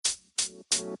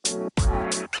I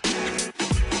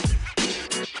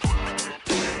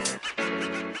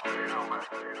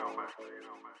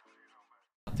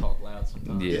talk loud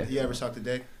sometimes. Yeah. You ever sucked a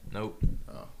dick? Nope.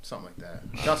 Oh, something like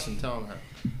that. Justin, tell him how.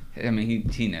 I mean,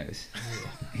 he knows.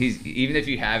 He's even if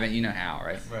you haven't, you know how,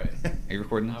 right? Right. Are you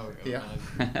recording this? I would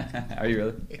Yeah. Are you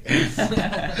really?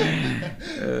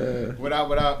 What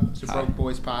up? It's the Broke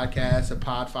Boys podcast. The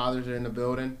Podfathers are in the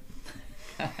building.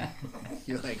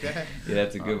 You like that? Yeah,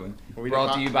 that's a good one. Are we Brought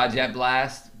the to you by Jet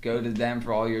Blast. Go to them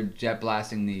for all your jet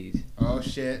blasting needs. Oh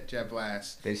shit, Jet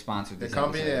Blast. They sponsored The this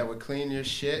company episode. that would clean your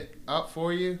shit up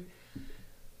for you.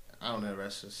 I don't know the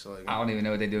rest of the slogan. I don't even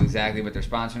know what they do exactly, but they're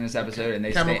sponsoring this episode, and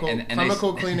they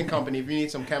chemical cleaning company. If you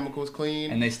need some chemicals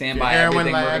cleaned, and they stand Your by heroin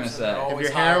everything we're gonna labs, say. Oh, if your Always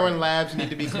heroin hiring. labs need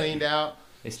to be cleaned out,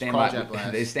 They stand call by. Jet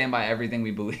Blast. They stand by everything we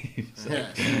believe. So, Yeah.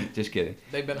 just kidding.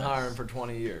 They've been hiring for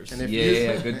 20 years. And if Yeah, you,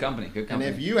 yeah, good company. Good And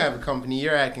company. if you have a company,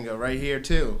 your ad can go right here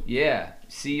too. Yeah,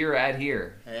 see your ad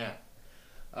here. Yeah.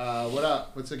 What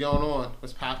up? What's going on?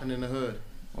 What's popping in the hood?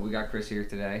 Well, we got Chris here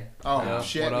today. Oh Yeah.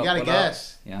 shit, What we up, got a what up?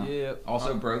 guest. Yeah. Yeah.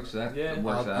 Also broke, so that Yeah.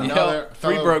 works Yeah. out. Another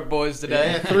Three fellow- broke boys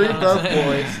today. Yeah, three broke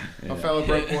boys. Yeah. A fellow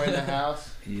broke boy in the house.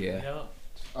 Yeah. Yeah.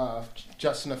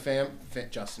 Justin, family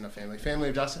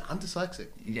of Justin. I'm dyslexic.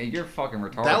 Yeah, you're fucking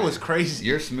retarded. That was crazy.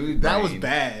 You're smooth. That was brain.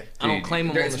 bad. I don't Dude, claim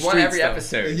 'em on there's the one streets, every though.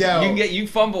 episode. Yo. You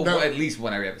fumble No. at least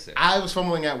one every episode. I was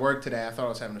fumbling at work today. I thought I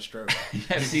was having a stroke. You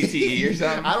have CTE or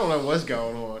something? I don't know what's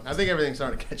going on. I think everything's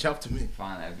starting to catch up to me.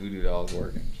 Fine, that voodoo doll's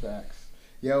working. Facts.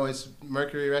 Yo, it's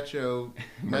Mercury Retro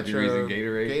Mercury's and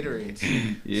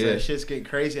Gatorades. Yeah. So shit's getting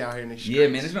crazy out here in the streets. Yeah,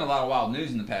 man, there's been a lot of wild news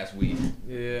in the past week.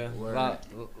 Yeah. Word.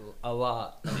 A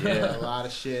lot. Yeah, a lot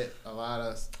of shit, a lot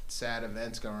of sad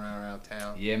events going around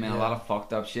town. Yeah, man, a Yeah. lot of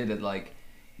fucked up shit that like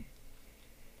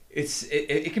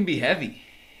it can be heavy.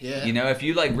 Yeah. You know, if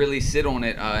you like really sit on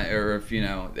it, or if you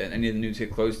know that any of the news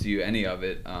hit close to you, any of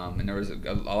it, and there was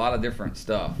a lot of different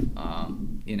stuff.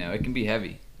 You know, it can be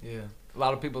heavy. Yeah. A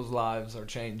lot of people's lives are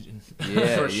changing.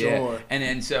 Yeah, For yeah. sure.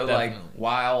 And so like Definitely.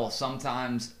 while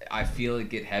sometimes I feel it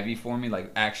get heavy for me,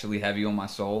 like actually heavy on my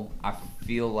soul, I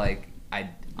feel like I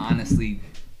honestly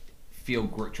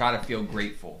try to feel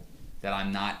grateful that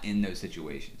I'm not in those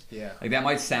situations. Yeah. Like that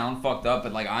might sound fucked up,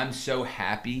 but like I'm so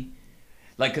happy.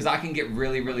 Like, cause I can get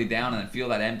really, really down and feel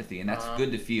that empathy, and that's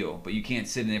good to feel. But you can't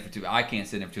sit in it for I can't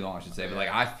sit in it for too long, I should say. But like,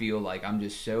 I feel like I'm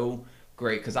just so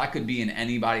great because I could be in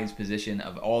anybody's position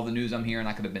of all the news I'm hearing.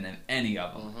 I could have been in any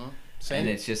of them, Same. and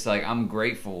it's just like I'm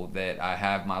grateful that I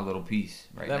have my little piece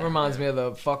right now. That reminds me of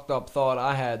the fucked up thought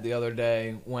I had the other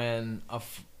day when a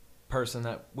person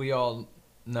that we all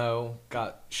know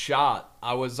got shot.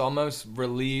 I was almost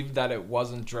relieved that it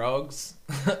wasn't drugs,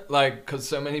 like because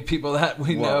so many people that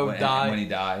we know died. when he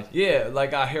died. Yeah,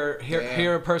 like I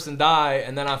hear a person die,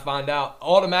 and then I find out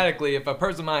automatically if a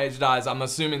person my age dies, I'm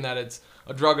assuming that it's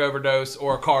a drug overdose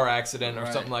or a car accident or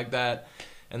Right. something like that.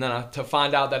 And then to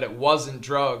find out that it wasn't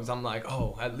drugs, I'm like,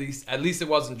 oh, at least it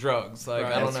wasn't drugs. Like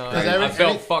Right. I don't know, Because I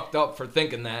felt every- fucked up for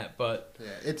thinking that, but Yeah,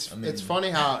 it's funny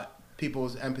how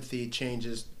people's empathy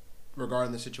changes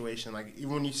regarding the situation. Like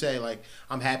even when you say like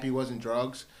I'm happy it wasn't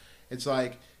drugs, it's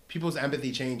like people's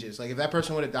empathy changes. Like if that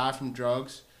person would have died from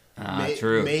drugs,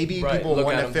 True. maybe Right, people look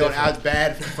wouldn't at have him felt different. as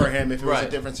bad for him if it was a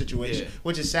Right. different situation. Yeah.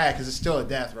 Which is sad because it's still a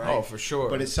death, right? oh, for sure.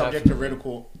 But it's subject to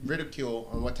ridicule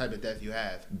on what type of death you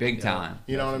have. Big time.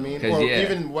 You know what I mean? 'Cause, Or yeah.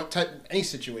 even what type, any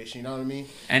situation. You know what I mean?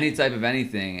 Any type of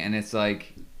anything, and it's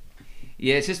like,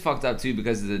 yeah, it's just fucked up too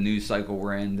because of the news cycle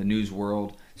we're in, the news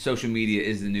world. Social media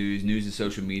is the news. News is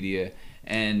social media,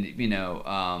 and you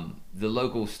know, the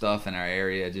local stuff in our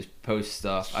area just posts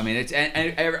stuff. I mean, it's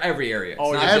every area. It's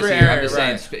Oh, not yeah. just Every here. I'm area, just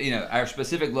right. saying, you know, our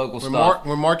specific local When stuff.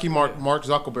 Mark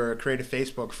Zuckerberg created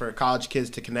Facebook for college kids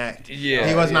to connect, Yeah,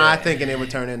 he was yeah. not thinking it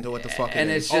would turn into what the fuck And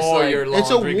it it's is. just all like- your It's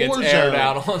a laundry gets war aired zone.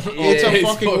 out on It's a Facebook,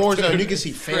 fucking war dude. zone. You can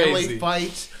see family Crazy.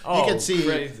 fights. Oh, You can see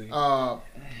crazy. business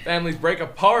Families break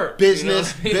apart. you know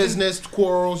what I mean? business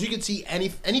quarrels. You can see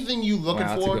anything you looking Wow,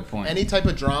 that's a for. good point. Any type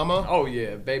of drama. Oh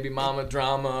yeah, baby mama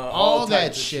drama, all that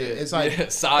types of shit. It's like yeah,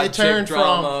 side it turned chick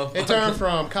drama.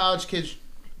 from college kids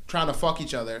trying to fuck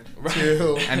each other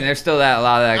to. I mean, there's still a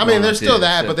lot of that. I mean, going there's on, still too.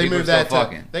 that, So but they people moved are that still to.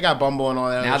 fucking. They got Bumble and all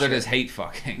that. Now other they're shit. just hate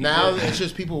fucking. Now it's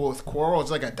just people with quarrels.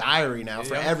 It's like a diary now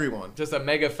for Yeah. everyone. Just a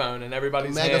megaphone in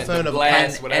everybody's Megaphone hand. of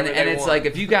Blast and, whatever and they it's want. like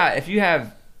if you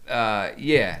have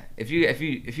if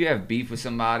you have beef with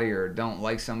somebody or don't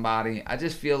like somebody, I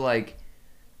just feel like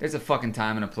there's a fucking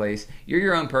time and a place. You're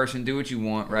your own person. Do what you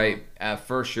want, right?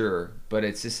 For sure. But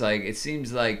it's just like, it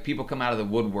seems like people come out of the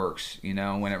woodworks, you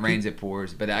know, when it rains, it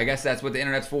pours. But I guess that's what the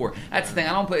internet's for. That's the thing.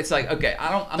 It's like, okay,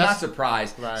 I'm not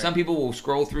surprised. Right. Some people will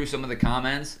scroll through some of the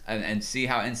comments and see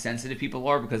how insensitive people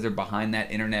are because they're behind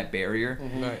that internet barrier.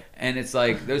 Right. And it's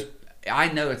like, I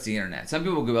know it's the internet. Some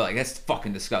people go like, that's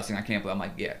fucking disgusting. I can't believe. I'm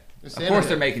like, yeah. It's Of the course internet.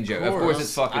 they're making jokes. Of course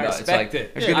it's fucking I up. It's like, respect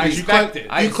it. there's Yeah, gonna be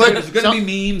you click- there's gonna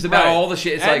be memes about Right. all the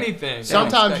shit. It's Anything. like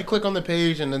Sometimes you click on the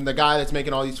page and then the guy that's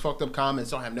making all these fucked up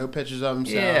comments don't have no pictures of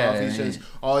himself. Yeah. He's just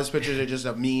all his pictures are just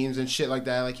of memes and shit like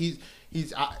that. Like he's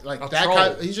like A that troll.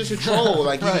 kind. He's just a troll.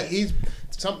 Like Right. he's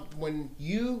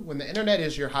when the internet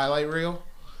is your highlight reel,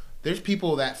 there's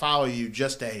people that follow you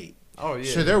just to hate. Oh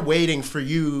yeah. So they're waiting for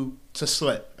you to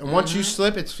slip, and once you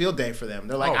slip, it's field day for them.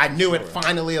 They're like, Oh, I for knew it sure.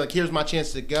 finally. Like here's my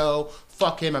chance to go.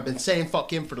 Fuck him. I've been saying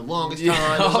fuck him for the longest Yeah.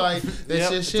 time. It's like this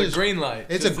Yep, is it's a green light.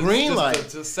 It's Just- a green just- light.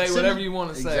 just say So- whatever you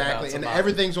want to say. Exactly, about and somebody.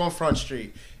 everything's on Front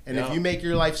Street. And if Yep. you make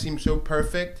your life seem so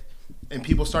perfect, and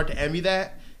people start to envy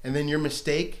that, and then your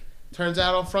mistake turns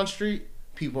out on Front Street,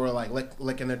 people are like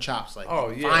licking their chops. Like,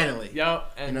 Oh yeah. finally.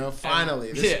 Yep. And, You know, finally.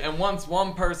 And, This- yeah, and once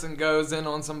one person goes in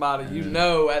on somebody, you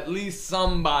know at least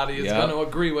somebody is Yep. going to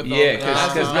agree with them. yeah, And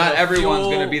that's because just not gonna everyone's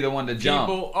fuel gonna be the one to jump.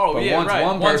 people. Oh but yeah, once right.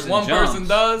 one Once person one jumps, person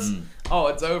does, oh,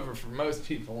 it's over for most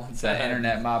people. Once it's that that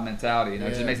internet mob mentality. You know, it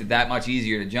just Yeah. makes it that much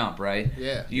easier to jump, right?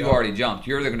 Yeah. You've Yep. already jumped.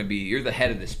 You're the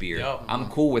head of the spear. Yep. I'm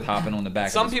cool with hopping on the back.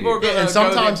 Some of the people are spear. going to and go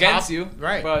sometimes against hop- you,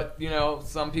 right. But you know,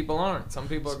 some people aren't. Some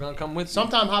people are going to come with you.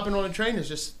 Sometimes hopping on a train is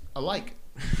just a like.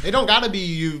 It don't gotta be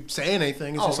you saying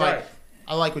anything. It's Oh, just right. like,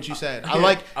 I like what you said. I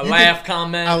like a you laugh can-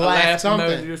 comment, a a laugh laugh something.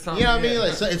 emoji or something. You know what I mean? yeah.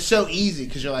 Like, it's so easy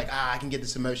because you're like, I can get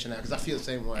this emotion out because I feel the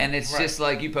same way. And it's Right. just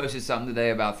like you posted something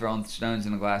today about throwing stones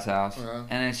in a glass house, Uh-huh.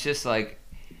 and it's just like,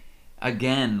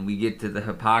 again, we get to the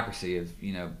hypocrisy of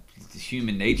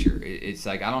human nature. It's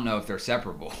like I don't know if they're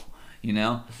separable,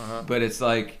 Uh-huh. but it's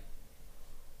like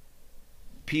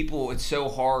people. It's so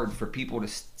hard for people to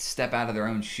step out of their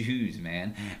own shoes,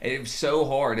 man. It's so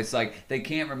hard. It's like they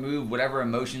can't remove whatever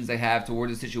emotions they have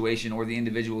towards the situation or the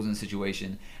individuals in the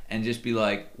situation, and just be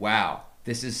like, wow,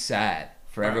 this is sad.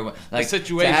 For everyone, like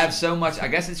situation. to have so much. I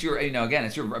guess it's your, again,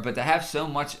 it's your. But to have so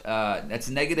much, that's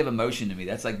negative emotion to me.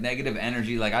 That's like negative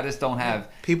energy. Like I just don't have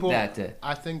people, that.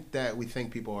 I think that we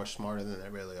think people are smarter than they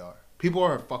really are. People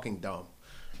are fucking dumb,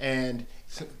 and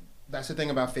that's the thing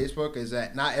about Facebook is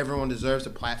that not everyone deserves a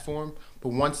platform. But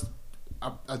once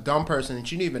a dumb person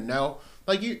that you didn't even know,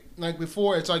 like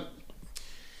before, it's like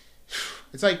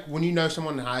when you know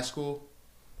someone in high school,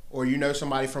 or you know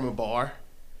somebody from a bar,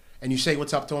 and you say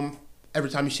what's up to them every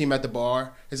time you see them at the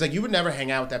bar. It's like you would never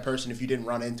hang out with that person if you didn't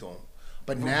run into them.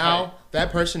 But now Right.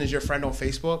 that person is your friend on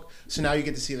Facebook, so now you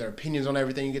get to see their opinions on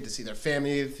everything. You get to see their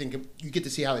family. You get to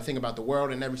see how they think about the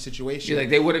world in every situation. You're like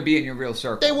they wouldn't be in your real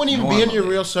circle. They wouldn't even be in your normally.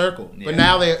 real circle. Yeah.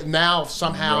 But now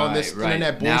somehow in this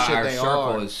internet bullshit now our they circle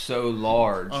are. is so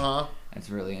large. Uh huh. That's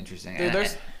really interesting. Dude,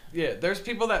 And- there's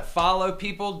people that follow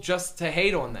people just to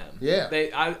hate on them. Yeah.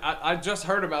 I just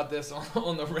heard about this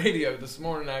on the radio this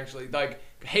morning actually. Like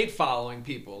hate following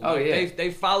people. Oh, Like, yeah.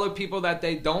 They follow people that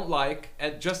they don't like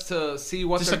and just to see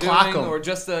what Just they're to clock doing 'em. or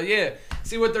just to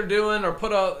see what they're doing or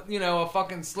put a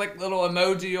fucking slick little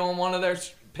emoji on one of their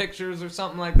pictures or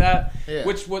something like that. Yeah.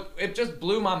 It just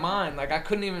blew my mind. Like I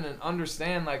couldn't even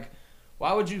understand like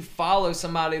why would you follow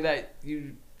somebody that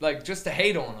you like just to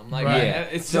hate on them? Like Right.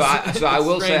 it's so just, I it's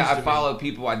will say strange I to me. follow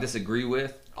people I disagree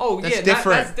with, Oh That's yeah,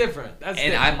 different. That's different. That's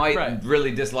and different. I might right. really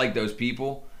dislike those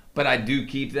people, but I do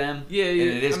keep them. Yeah, yeah,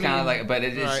 And it is I kind of mean, like, but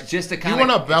it is Right. just to You kind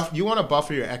want of. to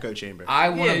buffer your echo chamber. I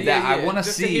want Yeah, to. yeah, I yeah, want to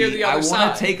just to hear see. the I other want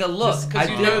side. to take a look. Just 'cause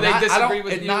I you do. know they I disagree don't-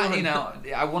 with it you Not,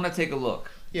 and- I want to take a look.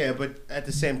 Yeah, but at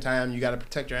the same time, you got to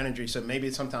protect your energy. So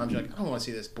maybe sometimes you're like, I don't want to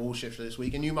see this bullshit for this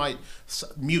week, and you might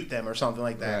mute them or something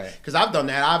like that. Right. Because I've done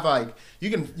that. I've like,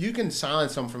 you can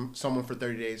silence someone for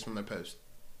 30 days from their post,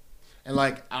 and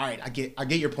like, all right, I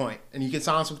get your point, and you can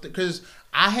silence them because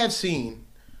I have seen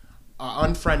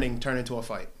unfriending turn into a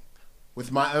fight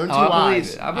with my own two I believe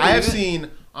eyes. it. I believe have it.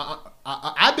 seen.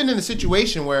 I've been in a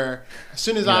situation where as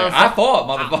soon as You're I like, I fought,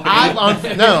 motherfucker.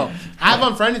 I've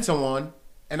unfriended someone,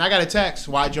 and I got a text.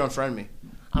 Why'd you unfriend me?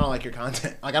 I don't like your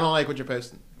content. Like I don't like what you're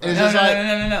posting. And it's No, just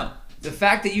like no. The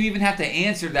fact that you even have to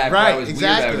answer that, Right, bro, is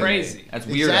exactly. weirdo to me. Crazy. That's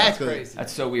weirdo. Exactly. That's crazy.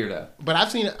 That's so weirdo. But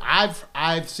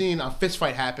I've seen a fist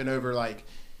fight happen over like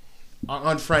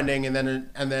unfriending,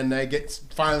 and then they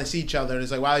finally see each other, and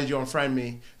it's like, why did you unfriend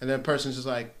me? And then the person's just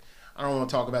like, I don't want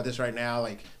to talk about this right now.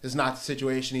 Like this is not the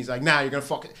situation. He's like, nah, you're gonna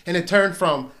fuck it. And it turned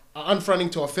from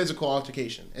unfriending to a physical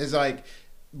altercation. It's like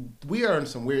we are in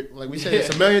some weird. Like we said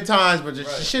this a million times, but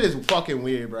this shit is fucking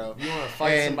weird, bro. You want to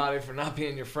fight somebody for not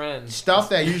being your friend. Stuff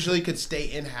that usually could stay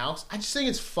in house. I just think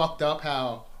it's fucked up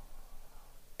how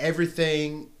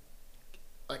everything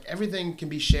can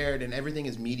be shared and everything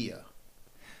is media.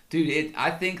 Dude,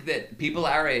 I think that people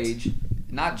our age,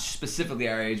 not specifically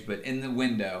our age, but in the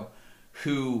window,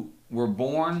 who were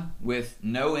born with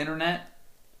no internet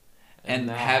and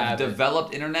have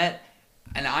developed internet,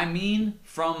 and I mean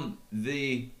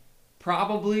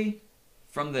probably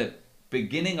from the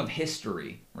beginning of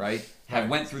history, right? Have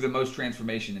went through the most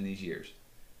transformation in these years.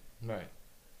 Right.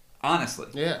 Honestly.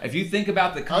 Yeah. If you think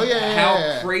about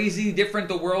how crazy different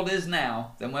the world is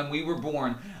now than when we were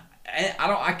born.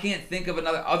 I can't think of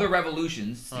other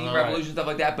revolutions, steam revolution, stuff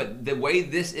like that, but the way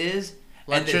this is,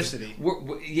 electricity.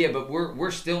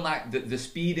 We're still not the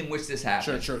speed in which this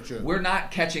happens. Sure. We're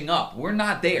not catching up. We're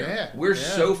not there. Yeah, we're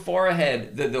so far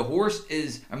ahead. The horse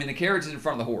is. I mean, the carriage is in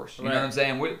front of the horse. You know what I'm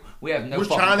saying? We have no. We're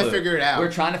fucking trying clue. to figure it out.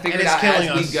 We're trying to figure it out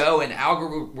as we go,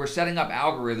 and we're setting up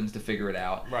algorithms to figure it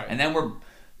out. Right. And then we're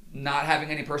not having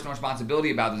any personal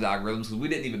responsibility about those algorithms because we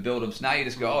didn't even build them. So now you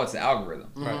just go, oh, it's the algorithm.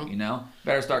 Right. You know?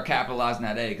 Better start capitalizing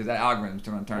that A because that algorithm's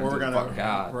going to turn into a fucking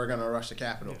god. We're going to rush the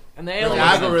Capitol. And the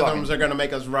algorithms are going to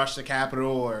make us rush the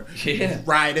Capitol or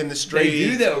ride in the street.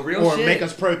 They do though, real or shit. make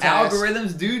us protest.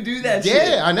 Algorithms do that shit.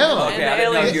 Yeah, I know. Okay, and the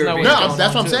aliens know no,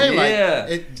 that's what I'm saying.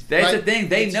 Yeah. That's like, the thing.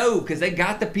 They know because they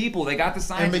got the people. They got the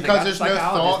scientists. And because there's no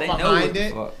thought behind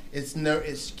it, it's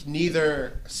it's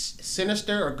neither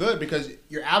sinister or good because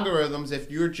your algorithms, if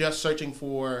you're just searching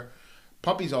for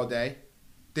puppies all day,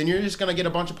 then you're just gonna get a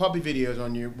bunch of puppy videos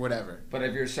on your whatever. But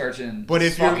if you're searching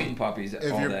fucking puppies all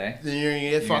day, then you're gonna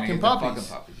get fucking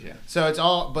puppies. Yeah. So it's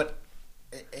all, but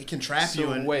it can trap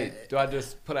you. And wait, do I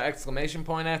just put an exclamation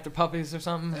point after puppies or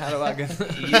something? How do I get?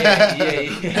 Yeah.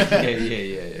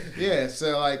 Yeah.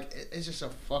 So like, it's just a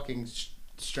fucking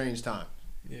strange time.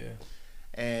 Yeah.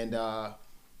 And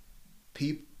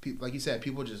people, like you said,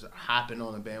 people just hopping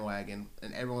on the bandwagon,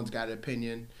 and everyone's got an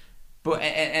opinion. But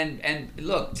and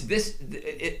look,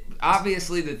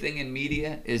 obviously the thing in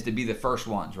media is to be the first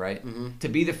ones, right? Mm-hmm. To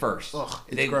be the first. Ugh,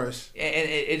 it's gross. And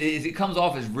it comes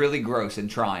off as really gross and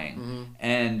trying. Mm-hmm.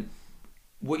 And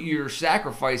what you're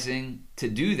sacrificing to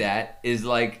do that is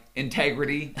like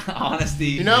integrity,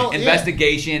 honesty,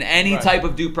 investigation, any type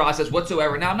of due process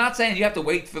whatsoever. Now, I'm not saying you have to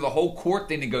wait for the whole court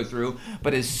thing to go through,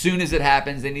 but as soon as it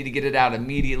happens, they need to get it out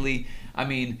immediately. I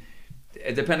mean,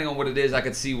 depending on what it is, I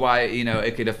could see why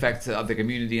it could affect the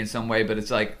community in some way. But it's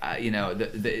like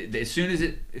as soon as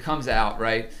it comes out,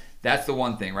 right? That's the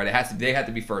one thing, right? They have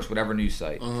to be first, whatever news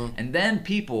site, and then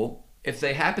people, if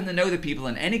they happen to know the people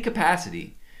in any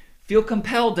capacity, feel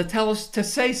compelled to tell us to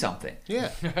say something. Yeah.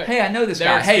 Hey, I know this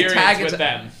guy. Hey, tag it with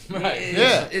them. Right.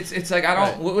 It's like I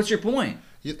don't. Right. What's your point?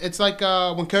 It's like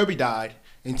when Kobe died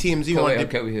and TMZ wanted to.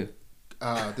 Kobe who?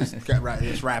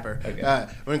 This rapper. Okay.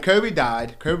 When Kobe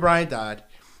Bryant died,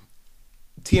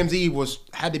 TMZ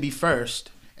had to be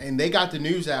first, and they got the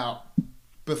news out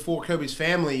before Kobe's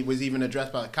family was even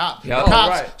addressed by the cops. Yep. The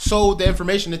cops sold the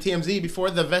information to TMZ before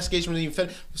the investigation was even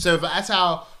finished. So that's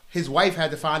how his wife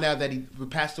had to find out that he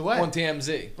passed away. On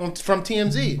TMZ. From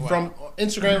TMZ. Wow. From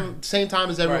Instagram, same time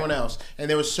as everyone else. And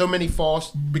there was so many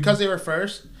because they were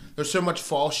first, there's so much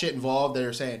false shit involved. They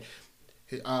were saying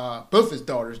both his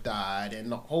daughters died,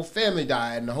 and the whole family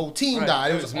died, and the whole team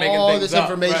died. It was all this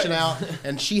information out,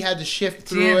 and she had to shift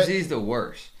through it. TMZ's the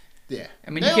worst. Yeah.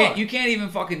 I mean, you can't even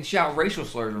fucking shout racial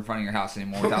slurs in front of your house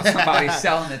anymore without somebody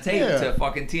selling the tape to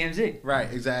fucking TMZ.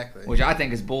 Right, exactly. Which I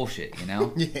think is bullshit, Yeah.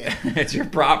 It's your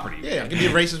property. Yeah, I can be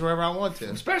racist wherever I want to.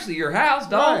 Especially your house,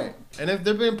 dog. Right. And if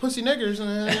they're being pussy niggers.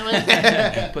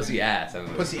 Pussy ass.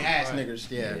 Pussy ass niggers,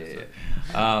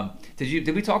 yeah.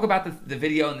 Did we talk about the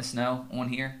video in the snow on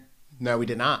here? No, we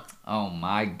did not. Oh,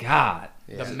 my God.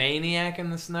 The maniac in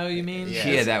the snow, you mean? Yes.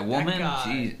 Yeah, that woman.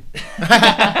 Jeez.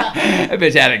 That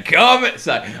bitch had it coming.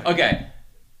 Okay,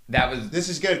 that was. This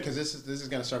is good because this is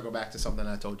gonna circle back to something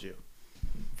I told you.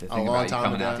 The thing about you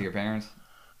coming out to your parents.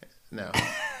 No.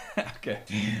 Okay.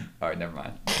 All right, never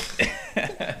mind.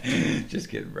 Just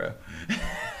kidding, bro.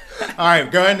 All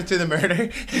right, going into the murder.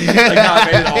 Like how I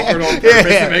made it awkward on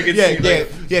purpose to make it seem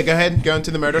like... Yeah, go ahead. Go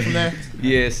into the murder from there.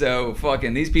 Yeah, so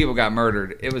fucking these people got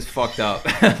murdered. It was fucked up.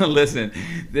 Listen,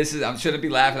 I shouldn't be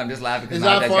laughing. I'm just laughing because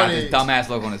my dad's got this dumbass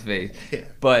look on his face. Yeah.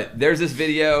 But there's this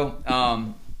video.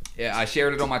 I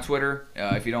shared it on my Twitter.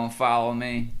 If you don't follow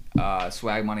me,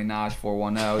 Swag Money Naj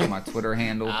 410 is my Twitter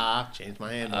handle. Changed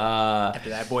my handle. Uh, After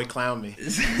that boy clowned me.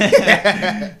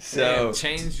 so Damn,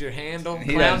 changed your handle.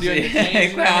 he Clowned you into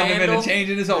changing your clowned him into handle.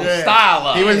 changing his whole Yeah. style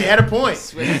up. He had a point.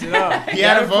 Switched it up. He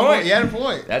had a point. He had a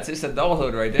point. That's just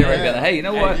adulthood right there. Right Yeah. there. Hey, you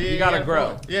know what? Yeah, You gotta he had a grow.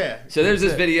 point. Yeah. So there's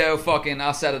this That's it. video,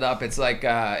 I'll set it up. It's like,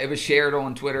 it was shared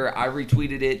on Twitter. I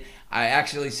retweeted it. I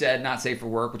actually said not safe for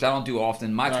work, which I don't do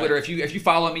often. My Right. Twitter, if you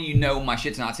follow me, you know my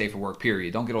shit's not safe for work,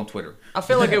 period. Don't get on Twitter. I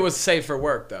feel like it was safe for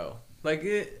work though. Like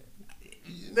the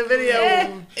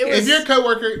video. It was. If your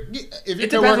coworker, It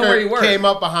depends on where you work. came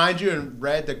up behind you and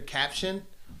read the caption,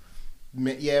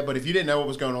 yeah, but if you didn't know what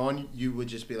was going on, you would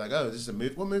just be like, "Oh, this is a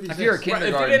movie. What movie is If this?" you're a Right,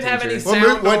 kindergarten if you didn't have teacher, any What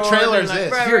sound what on trailer and is like,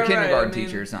 this? right, if you're a right, kindergarten right, I mean,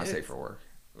 teacher, it's not safe for work.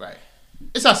 Right.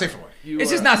 It's not safe for work. You,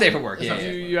 It's just not safe for work. Yeah,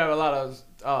 You have a lot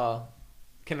of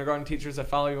kindergarten teachers that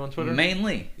follow you on Twitter.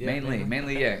 Mainly, Yeah,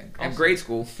 mainly, yeah. And Awesome. grade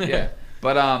school, yeah.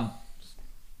 But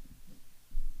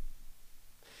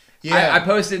Yeah. I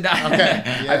posted not, Okay,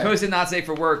 I yeah. posted not safe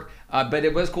for work, but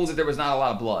it was cool that there was not a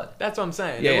lot of blood. That's what I'm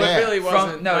saying. Yeah. It Yeah. really From-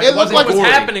 wasn't. no, like, it looked wasn't like what was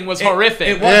gory. happening was horrific.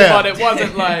 it wasn't- but it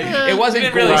wasn't like It wasn't You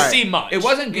didn't really gory. see much. It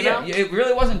wasn't. You Yeah, know? it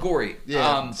really wasn't gory.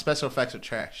 Yeah. Special effects are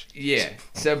trash. Yeah.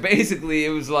 So basically, it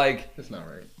was like That's not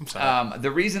right. I'm sorry. the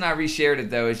reason I reshared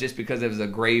it though is just because it was a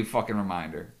grave fucking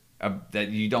reminder that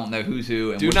you don't know who's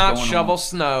who and Do what's not going shovel on.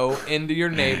 snow into your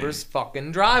neighbor's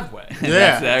fucking driveway.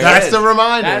 Yeah. there it That's is. the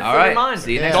reminder. That's All the right. reminder.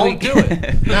 See you next Don't week. do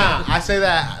it. Nah, I say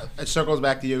that it circles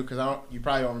back to you because you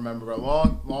probably don't remember, but a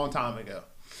long time ago,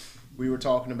 we were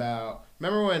talking about.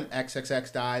 Remember when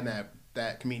XXX died and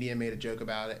that comedian made a joke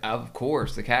about it? Of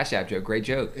course, the Cash App joke, great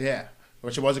joke. Yeah,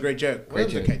 which it was a great joke. Great it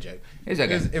was joke. okay joke. It was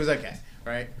okay. It was okay,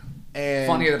 right? And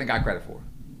Funnier than I got credit for.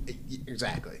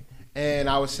 Exactly. And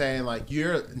I was saying like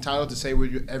you're entitled to say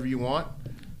whatever you want,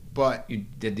 but You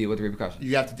did deal with the repercussions.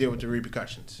 you have to deal with the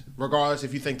repercussions, regardless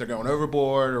if you think they're going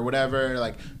overboard or whatever.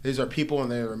 Like these are people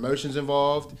and there are emotions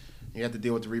involved. You have to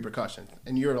deal with the repercussions.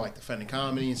 And you're like defending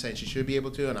comedy and saying she should be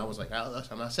able to. And I was like, oh,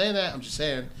 I'm not saying that. I'm just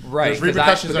saying Right, those because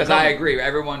repercussions are I coming. agree.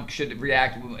 Everyone should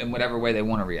react in whatever way they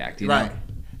want to react. You know? Right.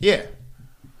 Yeah.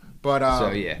 But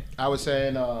So yeah. I was saying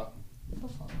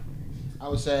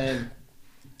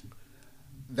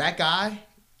that guy,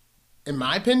 in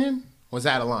my opinion, was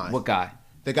out of line. What guy?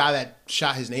 The guy that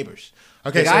shot his neighbors.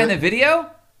 Okay, The guy in the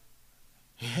video?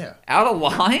 yeah. Out of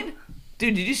line?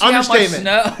 Dude, did you see how much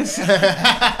Understatement. snow?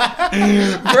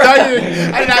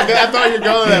 I thought you were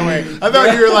going that way. I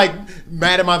thought you were like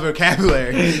mad at my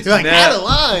vocabulary. You're like out of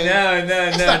line. No,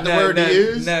 That's not the word to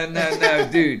use. No,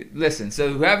 dude. Listen.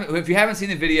 So if you haven't seen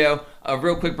the video, a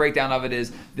real quick breakdown of it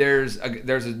is there's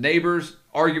a neighbors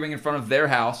arguing in front of their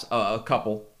house, a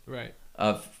couple, Right.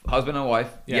 of husband and wife,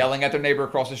 Yeah. yelling at their neighbor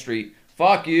across the street.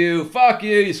 Fuck you, you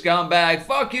scumbag.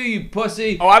 Fuck you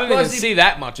pussy. Oh, I didn't even pussy. see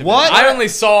that much of What? it. I only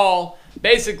saw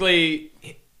basically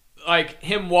like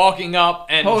him walking up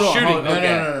and Hold on, shooting hold on.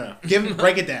 them. No.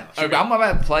 Break it down. I'm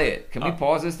about to play it. Can we Oh.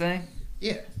 pause this thing?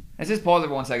 Yeah. Let's just pause it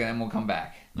for 1 second and we'll come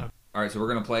back. Okay. All right, so we're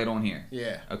going to play it on here.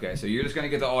 Yeah. Okay, so you're just going to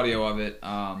get the audio of it.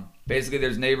 Basically,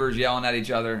 there's neighbors yelling at each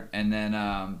other, and then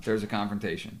there's a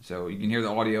confrontation. So you can hear the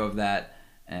audio of that,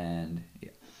 and yeah.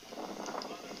 Fuck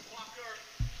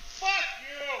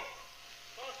you!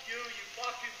 Fuck you, you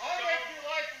fucking I'll make your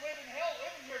life live in hell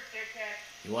living here, dickhead.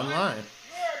 You wasn't lying.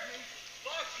 You heard me.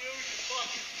 Fuck you, you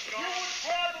fucking scum. You would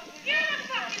probably... You're a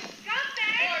fucking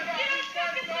scumbag! No, no, You he's don't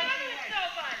got fucking a gun bother with behind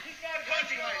nobody! He's got a gun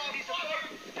behind him. He's a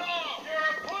fucking scum. You're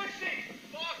a pussy.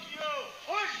 Fuck you.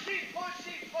 Pussy,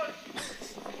 pussy, pussy.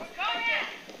 Go ahead!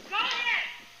 Go ahead!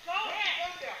 Go ahead!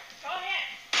 Gun down. Go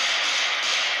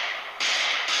ahead!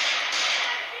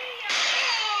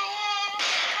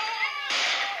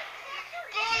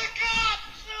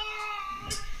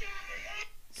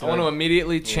 I want to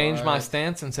immediately change my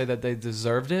stance and say that they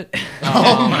deserved it.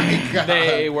 Oh my god.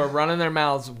 They were running their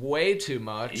mouths way too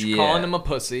much, Yeah. calling him a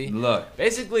pussy. Look,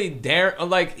 Basically,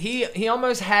 he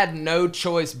almost had no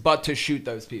choice but to shoot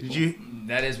those people. Did you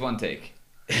that is one take.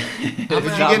 did It's you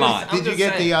not get, mine. I'm did you just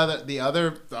get saying. the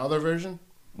other version?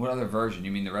 What other version?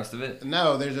 You mean the rest of it?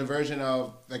 No, there's a version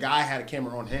of the guy had a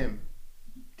camera on him.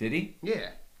 Did he? Yeah.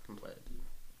 Complete.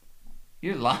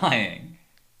 You're lying.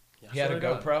 He had a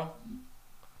GoPro.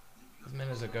 This man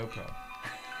is a GoPro.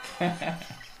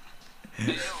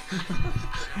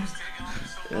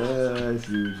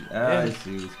 I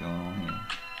see what's going on here.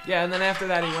 Yeah, and then after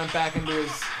that, he went back into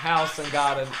his house and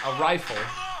got a rifle.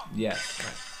 Yes.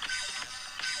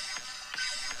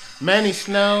 Many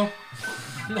snow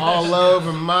all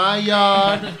over my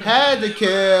yard. Had to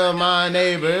kill my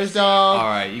neighbor's dog. All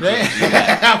right, you can't do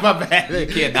that. My bad. You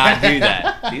cannot do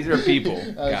that. These are people,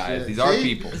 Oh, guys. shit. These are See?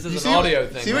 people. This You is see an what- audio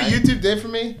thing, See right? what YouTube did for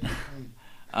me?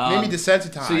 Made me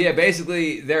desensitized. So yeah,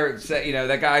 basically,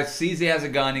 that guy sees he has a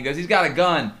gun. He goes, "He's got a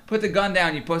gun. Put the gun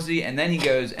down, you pussy." And then he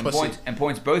goes and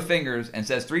points both fingers and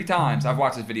says 3 times. I've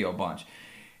watched this video a bunch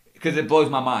because it blows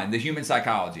my mind. The human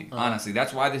psychology, honestly,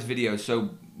 that's why this video is so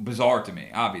bizarre to me.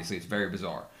 Obviously, it's very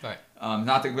bizarre. Right.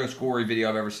 Not the most gory video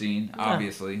I've ever seen.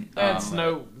 Obviously, It's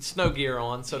no gear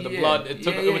on, so the blood.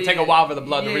 It would take a while for the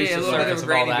blood to reach the a little bit surface of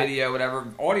of a all grainy that. video, whatever.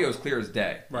 Audio is clear as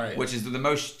day, Right. Which is the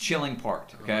most chilling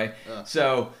part. Okay,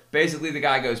 so basically the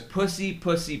guy goes pussy,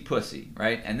 pussy, pussy,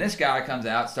 right? And this guy comes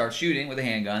out, starts shooting with a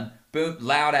handgun, boom,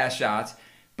 loud ass shots,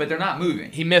 but they're not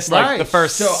moving. He missed like Right. the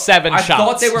first So 7 shots. I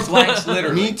thought they were blanks,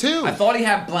 literally. Me too. I thought he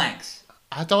had blanks.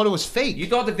 I thought it was fake. You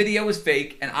thought the video was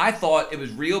fake, and I thought it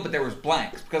was real, but there was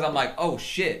blanks because I'm like, oh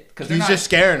shit, because He's just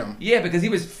scaring him. Yeah, because he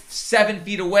was 7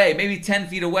 feet away, maybe 10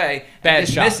 feet away. Bad and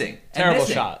just shot. missing. And Terrible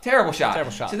missing. shot. Terrible shot.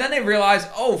 Terrible shot. So then they realize,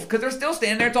 because they're still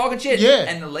standing there talking shit. Yeah.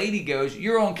 And the lady goes,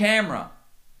 "You're on camera."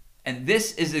 And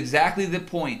this is exactly the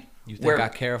point. You think where I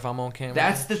care if I'm on camera?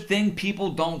 that's the thing people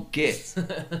don't get.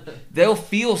 They'll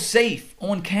feel safe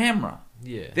on camera.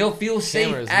 Yeah. They'll feel safe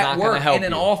Camera's not at gonna work help in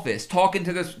an you. office, talking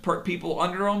to the people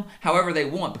under them however they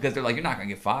want because they're like, you're not going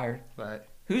to get fired. Right.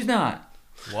 Who's not?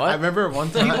 What? I remember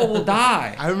one time. People will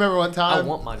die. I remember one time. I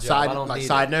want my job. I don't need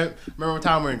Side note. Remember one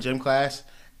time we were in gym class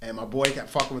and my boy kept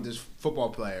fucking with this football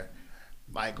player.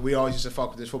 Like we always used to fuck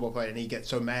with this football player, and he'd get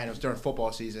so mad. It was during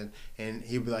football season, and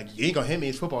he'd be like, "You ain't gonna hit me.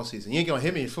 It's football season. You ain't gonna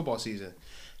hit me. It's football season."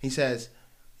 He says,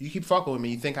 "You keep fucking with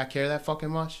me. You think I care that fucking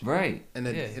much?" Right. And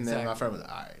then, Yeah, and then exactly. my friend was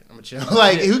like, "All right, I'm gonna chill."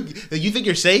 Like, you think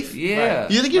you're safe? Yeah.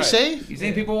 You think you're Right. safe? You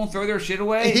think people won't throw their shit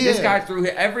away? Yeah. This guy threw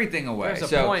everything away. There's a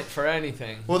so, point for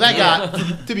anything. Well, that guy.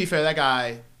 To be fair, that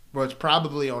guy was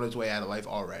probably on his way out of life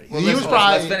already. Well, he was let's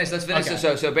probably. finish. Let's finish.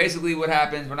 Okay. So basically, what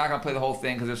happens? We're not gonna play the whole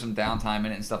thing because there's some downtime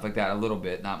in it and stuff like that. A little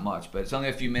bit, not much, but it's only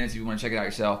a few minutes if you want to check it out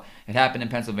yourself. It happened in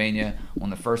Pennsylvania on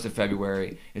the 1st of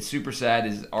February. It's super sad.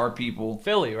 Is our people?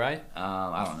 Philly, right?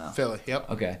 I don't know. Philly.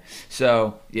 Yep. Okay,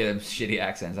 so yeah, them shitty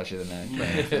accents. I should have known.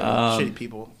 Shitty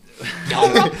people.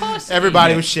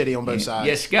 Everybody was shitty on both sides.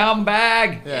 You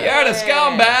scumbag! Yeah. You're the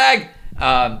scumbag!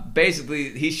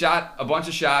 Basically, he shot a bunch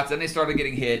of shots. Then they started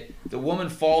getting hit. The woman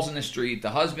falls in the street. The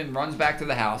husband runs back to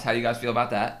the house. How do you guys feel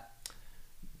about that?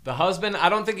 The husband, I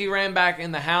don't think he ran back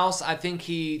in the house. I think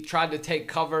he tried to take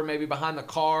cover maybe behind the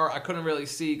car. I couldn't really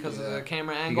see because of the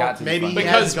camera angle. got to the Maybe front. he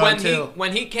has Because a gun when too.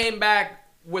 when he came back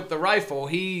with the rifle,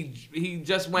 he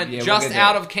just went Yeah, we'll just get there.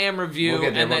 out of camera view We'll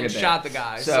get there, and we'll then get there. shot the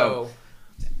guy. So,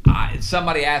 So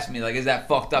somebody asked me, like, is that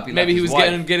fucked up? maybe he was going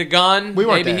getting get a gun. We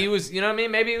weren't maybe there. he was, you know what I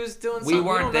mean? Maybe he was doing something. We We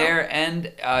weren't don't know. there,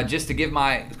 and just to give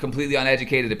my completely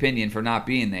uneducated opinion for not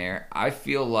being there, I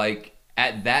feel like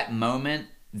at that moment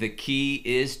the key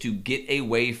is to get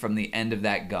away from the end of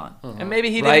that gun. And maybe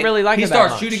he Right? didn't really like he it that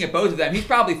starts much. shooting at both of them. He's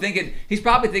probably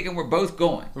thinking we're both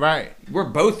going. Right. We're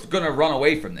both gonna run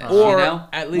away from this. Or you know?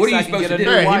 at least what are you I can supposed get to a do?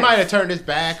 new Right, he wife. might have turned his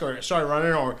back or started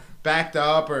running or backed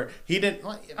up or he didn't.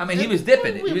 I mean, he was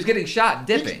dipping it. He was getting shot and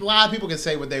dipping. A lot of people can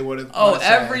say what they would have. Oh,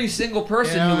 every single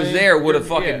person You know who what was I mean? there would have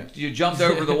You're- fucking you jumped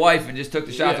over the wife and just took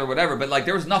the shots Yeah. or whatever. But like,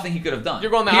 there was nothing he could have done.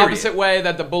 You're going the Period. opposite way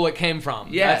that the bullet came from.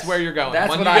 Yes. That's where you're going. That's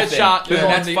when what you I get think. shot, you're Boom,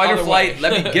 going that's the fight or other flight. way.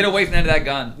 Let me get away from the end of that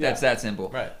gun. Yeah. That's that simple.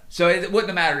 Right. So it wouldn't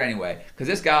have mattered anyway because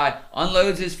this guy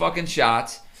unloads his fucking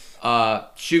shots.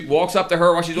 Walks up to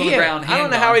her while she's on the ground. I don't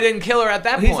know how he didn't kill her at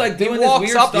that He's, point. like, doing he this walks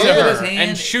weird up to stuff with her his hand.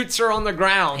 and shoots her on the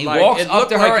ground. He Like, walks it up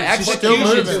looked to her like he's still execution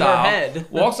moving her style. head.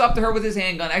 Walks up to her with his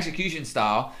handgun, execution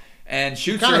style, and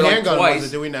shoots What kind her of like handgun twice. was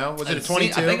it? Do we know? Was it a See,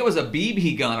 22? I think it was a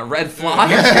BB gun, a red fly.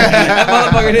 That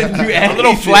motherfucker didn't do anything. A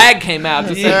little flag came out.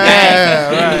 To say,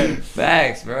 Yeah, right.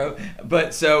 Facts, bro.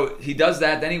 But so he does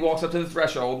that. Then he walks up to the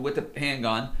threshold with the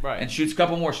handgun Right. and shoots a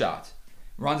couple more shots.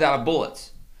 Runs out of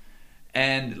bullets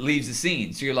and leaves the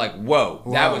scene. So you're like, whoa,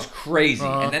 that Whoa. was crazy.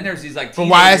 Uh-huh. And then there's these like But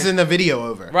why teenagers- isn't the video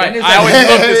over? Right. there's I always like-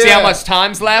 look to see how Yeah. much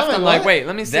time's left. I'm I'm like, like, what? wait,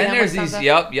 let me see Then how there's much time's these,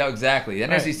 left. yep, exactly. Then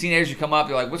there's Right. these teenagers who come up.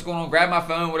 They're like, what's going on? Grab my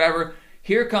phone, whatever.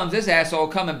 Here comes this asshole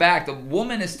coming back. The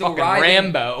woman is still Fucking riding.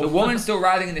 Rambo. The woman's still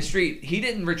riding in the street. He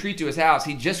didn't retreat to his house.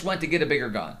 He just went to get a bigger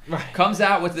gun. Right. Comes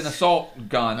out with an assault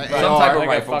gun, Right. some AR. type of Like a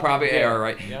rifle, fucking- probably yeah. AR,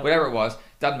 right? Yep. Whatever it was,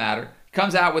 doesn't matter.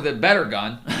 Comes out with a better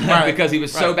gun Right. because he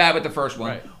was so Right. bad with the first one.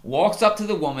 Right. Walks up to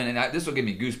the woman, and this will give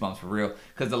me goosebumps for real.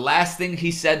 Because the last thing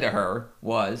he said to her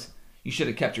was, "You should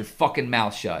have kept your fucking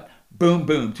mouth shut." Boom,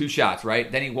 boom, 2 shots, right?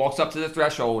 Then he walks up to the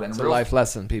threshold and It's a life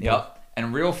lesson, people. Yep.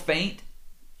 And real faint,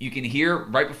 you can hear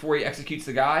right before he executes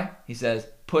the guy, he says,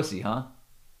 "Pussy, huh?"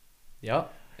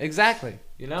 Yep. Exactly.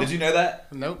 You know? Did you know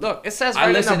that? Nope. Look, it says I right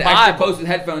in listen the to extra Bible. posts with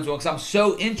headphones on because I'm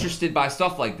so interested by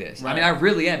stuff like this. I Right. mean, I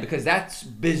really am because that's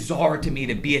bizarre to me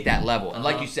to be at that level. And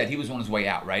like you said, he was on his way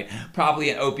out, right? Probably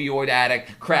an opioid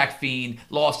addict, crack fiend,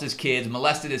 lost his kids,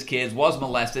 molested his kids, was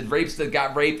molested,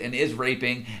 got raped and is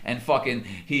raping, and fucking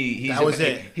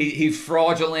he's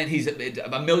fraudulent. He's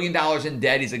 $1 million in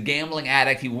debt. He's a gambling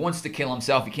addict. He wants to kill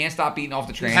himself. He can't stop eating off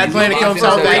the train. Had He's planned to kill locked in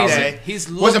himself his that house. day. He's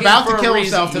Was looking about for to a kill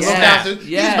reason. himself. Then Yes. looked out. He was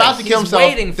Yes. about to kill He's himself.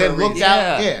 waiting for Then a looked reason.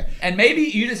 out. Yeah. And maybe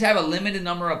you just have a limited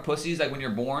number of pussies, like when you're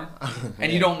born,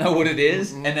 and you don't know what it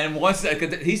is. And then once,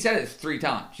 cause he said it 3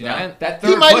 times, you know, Right. that third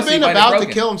He might have pussy been might about to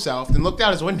broken. kill himself, then looked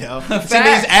out his window. Facts. Seen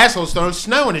these assholes throwing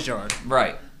snow in his yard.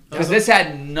 Right. Because this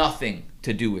had nothing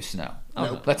to do with snow.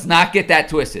 Nope. Let's not get that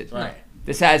twisted. Right.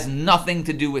 This has nothing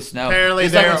to do with snow. Apparently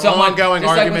Just like there when are someone, ongoing just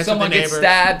like when arguments with someone the gets neighbors.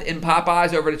 stabbed in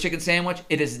Popeyes over the chicken sandwich,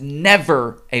 it is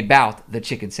never about the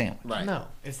chicken sandwich. Right. No,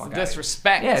 it's the Fuck outta here.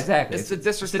 disrespect. Yeah, exactly. It's the It's a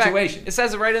disrespect. situation. It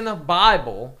says it right in the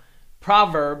Bible,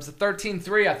 Proverbs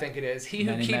 13:3, I think it is. He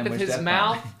who Many men keepeth wish his death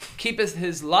mouth upon keepeth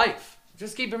his life.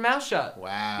 Just keep your mouth shut.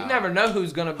 Wow. You never know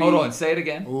who's gonna be. Hold on, say it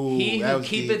again. Ooh, He that who was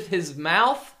keepeth deep. his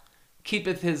mouth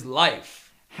keepeth his life.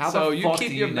 How so the you fuck keep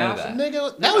do your you know mouth that?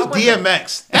 Nigga, that I was went to-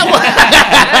 DMX. That was,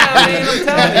 Yeah, I mean,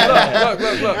 I'm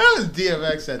telling you. Look. that was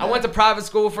DMX said that. I went to private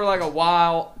school for like a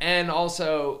while, and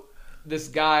also this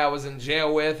guy I was in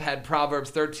jail with had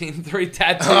Proverbs 13:3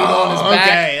 tattooed on his back.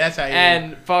 Okay, that's how you.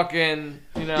 And fucking,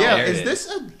 you know. yeah, There it is is.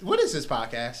 this what is this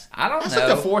podcast? I don't That's know.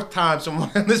 like the 4th time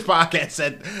someone on this podcast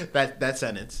said that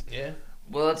sentence. Yeah.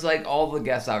 Well, it's like all the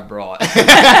guests I've brought. Now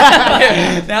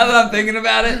that I'm thinking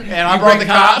about it, And I you brought bring the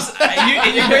cops.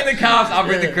 you bring the cops, I'll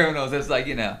bring the Yeah. criminals. It's like,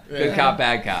 you know, good Yeah. cop,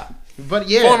 bad cop. But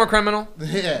yeah, Former criminal.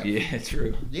 yeah, Yeah,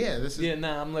 true. this is Yeah,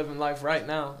 nah, I'm living life right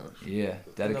now. Yeah,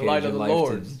 dedicated light your of the life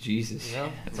Lord. to Jesus. You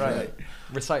know? That's Right.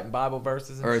 Reciting Bible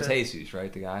verses and Or it's shit. Jesus,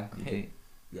 right? The guy. Hey.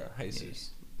 Yeah, Jesus.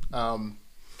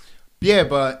 yeah.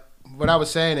 But what I was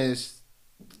saying is,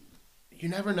 you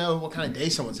never know what kind of day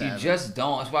someone's You having. just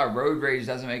don't. That's why road rage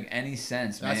doesn't make any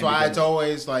sense, man. That's why because- it's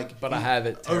always like. But I have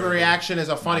it. terribly. Overreaction is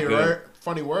a funny Not good.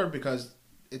 funny word because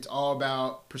it's all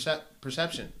about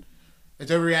perception.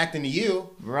 It's overreacting to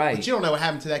you, Right. But you don't know what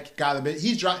happened to that guy.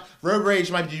 He's road rage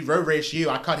might be road rage to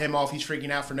you. I cut him off. He's freaking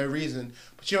out for no reason.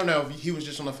 But you don't know if he was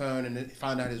just on the phone and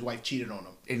found out his wife cheated on him.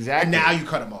 Exactly. And now you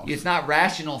cut him off. It's not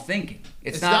rational thinking.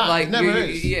 It's It's not not. like It never you-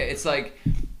 is. yeah. It's like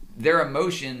their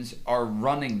emotions are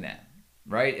running them,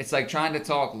 right? It's like trying to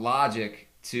talk logic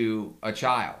to a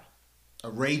child, A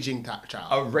raging child.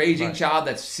 a raging Right. child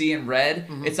that's seeing red.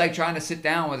 It's like trying to sit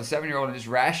down with a 7-year-old and just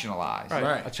rationalize. Right.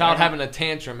 Right. A child having a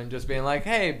tantrum and just being like,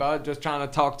 "Hey, bud," just trying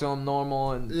to talk to him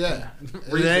normal and Yeah.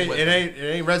 reason it with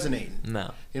ain't resonating.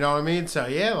 no. You know what I mean? So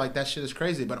yeah, like that shit is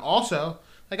crazy. But also,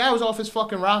 that guy was off his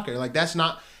fucking rocker. Like that's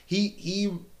not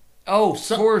he. Oh,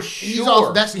 So- for He's sure.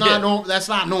 off, that's not Yeah. normal. That's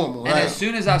not normal. And Like, as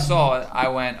soon as I saw it, I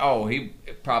went, "Oh, he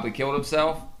probably killed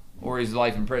himself, or he's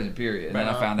life in prison." Period. And then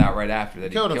I Uh-huh. found out right after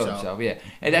that he Killed killed himself. himself. Yeah,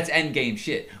 and that's end game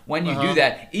shit. When you Uh-huh. do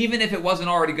that, even if it wasn't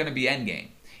already going to be end game,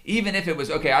 even if it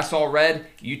was okay, I saw red,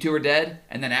 you two are dead,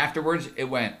 and then afterwards it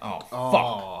went, "Oh, fuck."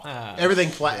 Ah,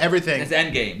 everything. Everything. It's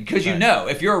end game because you know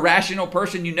if you're a rational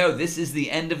person, you know this is the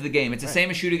end of the game. It's the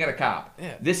same as shooting at a cop.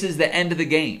 Yeah. This is the end of the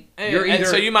game. And, You're either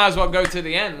so you might as well go to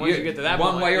the end once you get to that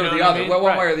one point. way or you know the what I other. mean? Well,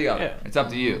 one Right. way or the other. Yeah. It's up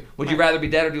to you. Would you rather be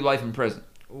dead or do life in prison?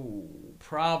 Ooh,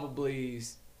 probably.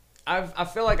 I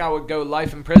feel like I would go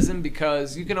life in prison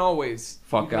because you can always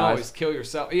Fuck you can guys. always kill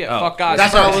yourself. Yeah, Oh. fuck guys.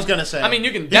 That's what I first. was gonna say. I mean,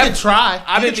 you can You def- can try.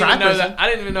 I You didn't can try even know prison. that. I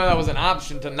didn't even know that was an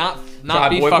option to not Try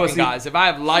be boy fucking pussy? guys. If I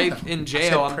have life in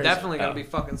jail, I'm prison. definitely gonna Oh. be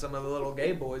fucking some of the little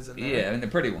gay boys in there. Yeah, I mean the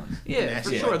pretty ones. Yeah,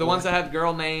 Nasty for sure. white The ones boy. that have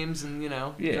girl names and Yeah,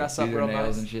 dress do up their real nails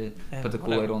nice. and shit. Yeah, Put the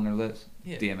Kool-Aid whatever. on their lips.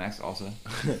 Yeah. DMX also.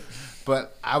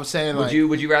 But I was saying Would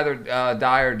like, you rather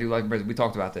die or do life in prison? We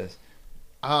talked about this.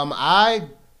 I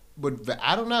would.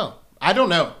 I don't know. I don't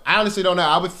know. I honestly don't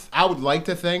know. I would like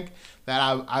to think that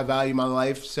I value my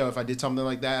life. So if I did something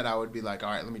like that, I would be like,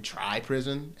 all right, let me try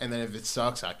prison, and then if it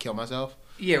sucks, I kill myself.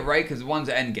 Yeah, right. Because one's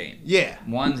the end game. Yeah.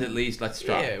 One's at least let's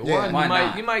try. Yeah, Yeah. one Why you might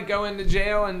not? you might go into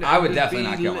jail and I would just definitely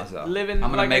be not kill myself. Living I'm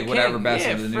gonna like make a whatever king. best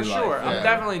yeah, of the for new sure. life. I'm Yeah.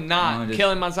 definitely I'm not gonna just-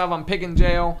 killing myself. I'm picking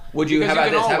jail. Would you? because How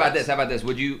about can this? How about always- this? How about this?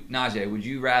 Would you, Najee? Would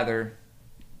you rather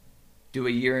do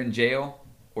a year in jail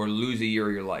or lose a year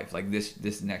of your life, like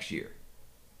this next year?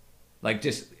 Like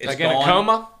just it's Like gone. in a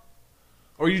coma,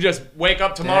 or you just wake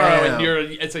up tomorrow Damn.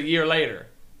 and it's a year later.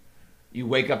 You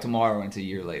wake up tomorrow and it's a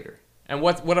year later. And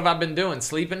what have I been doing?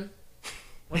 Sleeping?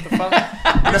 What the fuck?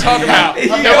 What you talking about? You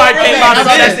know Nobody what, came man? by How to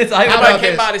about check. this? How Nobody about came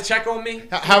this? by to check on me.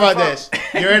 How about this?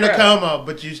 You're in a coma,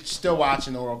 but you're still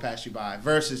watching the world pass you by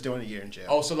versus doing a year in jail.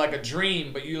 Oh, so like a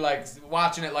dream, but you like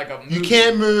watching it like a movie. You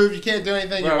can't move. You can't do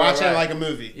anything. You're Right, watching right. it like a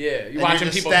movie. Yeah, And you're watching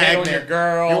just people hit on your stagnant.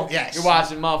 girl. Yes. You're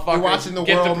watching motherfuckers You're watching the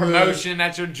get world the promotion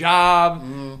at your job.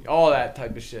 All that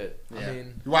type of shit. Yeah. I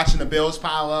mean, You're watching the bills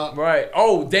pile up. right.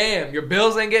 Oh, damn. Your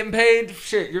bills ain't getting paid?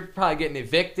 Shit, you're probably getting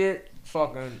evicted.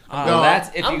 Fucking. No, that's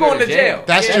if I'm you going go to jail.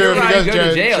 That's Yeah, true. you're If you right. go Go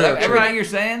to jail. True, Everything true. you're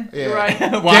saying. Yeah. You're right.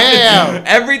 Damn.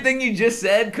 Everything you just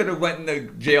said could have went in the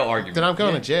jail argument. Then I'm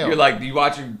going to jail. You're like, you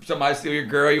watch somebody steal your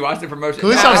girl, you watch the promotion. At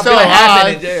least Nah, I'm I still feel like happened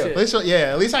alive. in jail. Shit.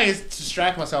 At least I can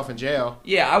distract myself in jail.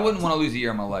 Yeah, I wouldn't want to lose a year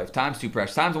of my life. Time's too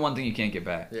precious. Time's the one thing you can't get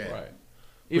back. Yeah. Right.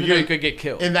 Even you're- though you could get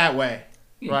killed. In that way.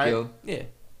 You get Right. killed. Yeah.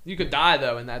 You could die,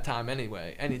 though, in that time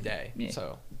anyway. Any day. Yeah.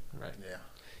 So, right. Yeah.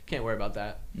 Can't worry about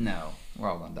that. No, we're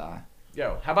all gonna die.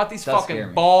 Yo, how about these Does scare fucking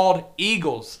me. bald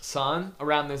eagles, son,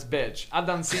 around this bitch? I've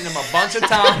done seen them a bunch of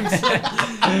times.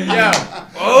 Yo,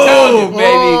 Oh, baby.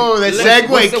 Oh, the Segway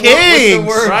What's the Kings.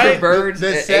 word right? for birds? The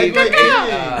Avi-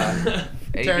 Segway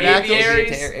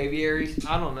Pterodactyls? Aviaries.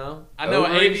 I don't know. I know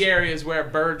Ovaries? aviary is where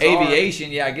birds are.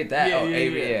 Aviation, yeah, I get that. Yeah, oh, yeah,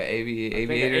 yeah. I think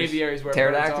aviators. aviary is where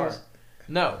Pterodactyls. birds are.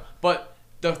 No, but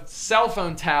the cell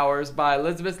phone towers by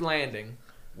Elizabeth Landing.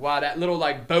 Wow, that little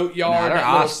like boat yard, Nah, they're that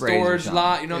little ospreys or storage something.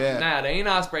 lot. You know, Yeah. nah, they ain't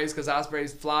ospreys because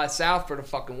ospreys fly south for the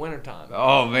fucking wintertime.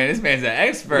 Oh man, this man's an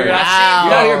expert. Dude, Wow.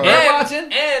 You out here bird and,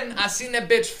 watching? and I seen that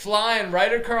bitch flying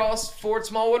right across Fort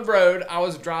Smallwood Road. I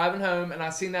was driving home and I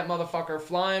seen that motherfucker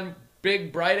flying,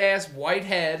 big bright ass white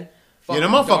head. Yeah,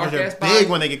 them fucking motherfuckers dark-ass are body. big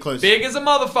when they get close. Big as a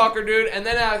motherfucker, dude. And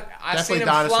then I Definitely seen him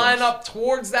dinosaurs. flying up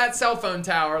towards that cell phone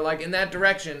tower, like in that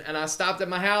direction. And I stopped at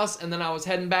my house, and then I was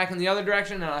heading back in the other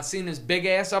direction, and I seen his big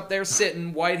ass up there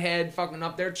sitting, white head, fucking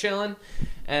up there chilling.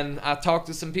 And I talked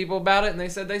to some people about it, and they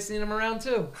said they seen him around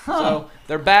too. So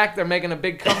they're back. They're making a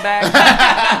big comeback. You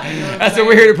know what I'm That's saying?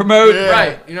 what we're here to promote. Yeah.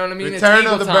 Right. You know what I mean? Return It's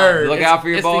of eagle the time. bird. Look It's- out for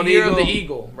your it's bald the year of the eagle.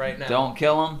 eagle right now. Don't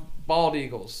kill him. Bald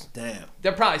eagles. Damn.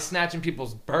 They're probably snatching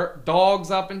people's dogs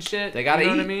up and shit. They gotta you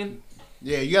know what eat. I mean?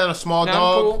 Yeah, you got a small Now,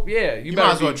 dog. cool. Yeah, you, You better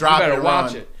might as well drop you it better and watch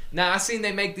run. it. Now I seen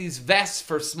they make these vests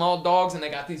for small dogs, and they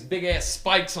got these big ass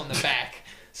spikes on the back,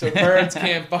 so birds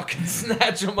can't fucking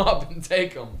snatch them up and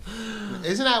take them.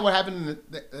 Isn't that what happened?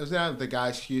 Isn't that the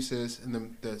guy's excuses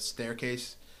in the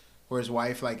staircase where his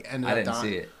wife like ended I up didn't dying?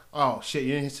 see it. Oh shit,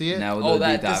 you didn't see it? Now we'll Oh, do a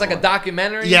deep that it's dive like a on it.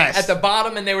 documentary. Yes. At the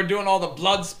bottom, and they were doing all the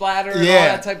blood splatter and all Yeah.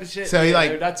 that type of shit. So he Yeah,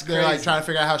 like dude, that's they're like crazy. trying to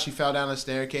figure out how she fell down the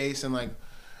staircase and like,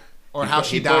 or He how pu-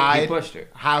 she he pu- he died, pushed her.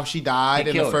 how she died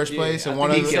He in the killed her. first place, Yeah, and I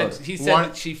one think of he the said, he said one-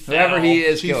 that she fell. Whoever he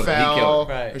is, she killed her. He fell, killed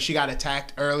her. Right. or she got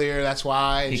attacked earlier. That's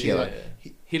why He she killed like,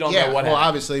 her. He don't yeah, know what well, happened.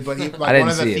 obviously, but he, I like didn't one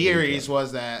of the see it, but he theories killed.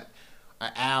 was that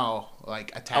an owl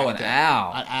like attacked Oh, an her.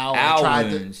 owl. An owl, Owl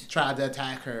tried wounds. to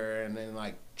attack her, and then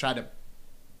like tried to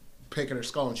pick at her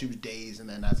skull, and she was dazed, and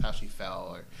then that's how she fell.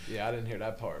 Or Yeah, I didn't hear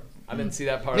that part. I didn't see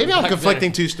that part. maybe of I'm the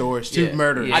conflicting documentary. two stories, two Yeah.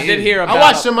 murders. Yeah. I did hear about. I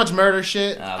watch so much murder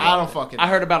shit. I I love don't it. fucking. I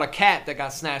heard about a cat that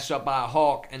got snatched up by a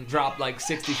hawk and dropped like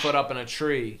 60 foot up in a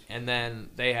tree, and then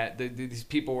they had these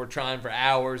people were trying for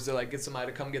hours to like get somebody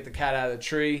to come get the cat out of the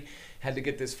tree. Had to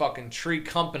get this fucking tree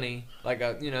company, like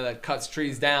a that cuts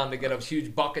trees down, to get a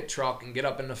huge bucket truck and get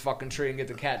up in the fucking tree and get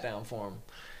the cat down for him.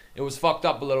 It was fucked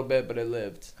up a little bit, but it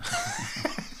lived.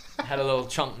 Had a little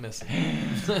chunk missing.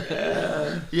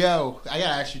 Yo, I gotta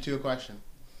ask you two a question.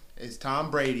 Is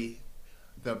Tom Brady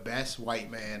the best white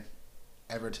man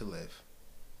ever to live?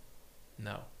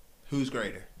 No. Who's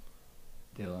greater?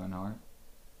 Dale Earnhardt,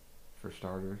 for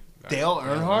starters. Dale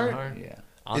Earnhardt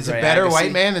Yeah. is a Andre better Agassi.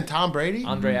 white man than Tom Brady?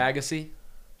 Andre Agassi.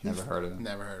 Never heard of him.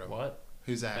 Never heard of him. What?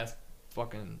 Who's that? Best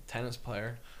fucking tennis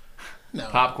player. No.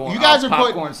 Popcorn. You guys are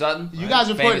Popcorn putting Sutton. you guys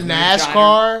are Famous putting moonshiner.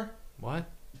 NASCAR What?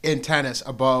 in tennis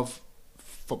above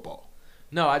football.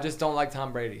 No, I just don't like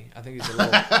Tom Brady. I think he's a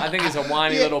little. I think he's a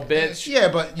whiny Yeah, little bitch. Yeah,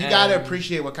 but you gotta And-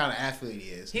 appreciate what kind of athlete he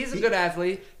is. He's a good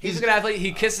athlete. He's he's- a good athlete.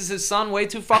 He kisses his son way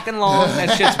too fucking long.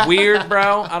 That shit's weird,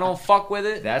 bro. I don't fuck with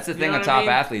it. That's the You thing know with what I top mean?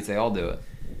 athletes. They all do it.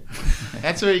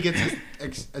 That's where he gets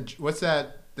his. What's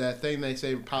that thing they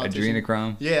say? Politician?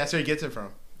 Adrenochrome. Yeah, that's where he gets it from.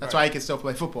 That's why he can still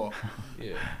play football.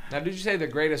 Yeah. Now, did you say the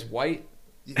greatest white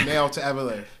Male to ever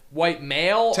live.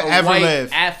 male To or ever white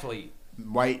live. athlete?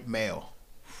 White male.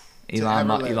 Elon,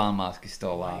 ever live. Elon Musk is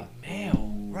still alive.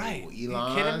 Male, right? Elon.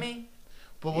 You kidding me?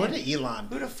 But what did Elon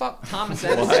Who do? the fuck Thomas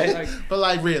What? Edison? Like, But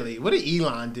like really, what did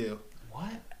Elon do?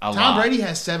 what? A Tom lot. Brady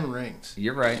has 7 rings.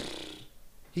 You're right.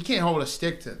 He can't hold a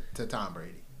stick to Tom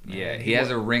Brady. Yeah, he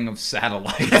has a ring of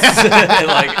satellites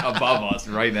like above us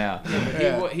right now.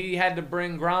 Yeah. He had to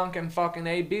bring Gronk and fucking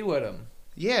AB with him.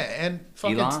 Yeah, and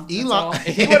fucking Elon? That's all.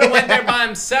 If he would have went there by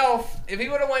himself, if he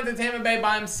would have went to Tampa Bay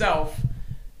by himself,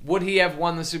 would he have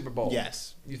won the Super Bowl?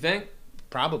 Yes, You think?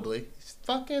 probably. He's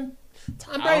fucking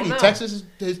Tom I don't Brady. know. Texas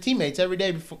his teammates every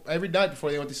night before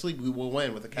they went to sleep. We will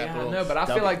win with a Yeah, capital. I know, but I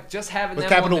feel W. like just having With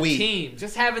them on capital the we. team,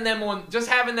 just having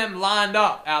them lined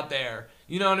up out there.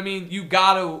 You know what I mean? You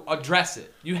got to address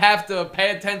it. You have to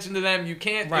pay attention to them. You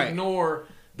can't Right. ignore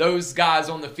those guys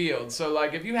on the field. So,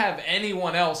 like, if you have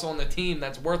anyone else on the team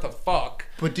that's worth a fuck,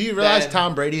 But do you realize then-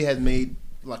 Tom Brady has made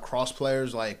lacrosse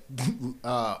players like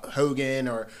Hogan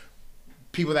or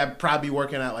people that probably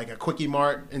working at like a Quickie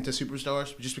Mart into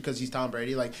superstars just because he's Tom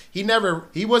Brady? Like he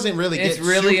wasn't really. It's getting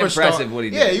really superstar- impressive what he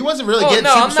did. Yeah, he wasn't really Oh, getting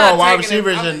no, I'm superstar not wide taking it-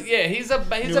 receivers. I'm- And yeah, he's a New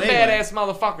badass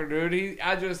England. motherfucker, dude.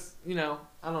 I just, I don't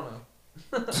know.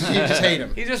 you just hate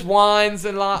him. He just whines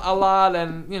a lot,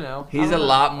 and I He's don't a know.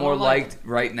 lot I more don't like liked him.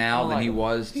 right I now don't than like he him.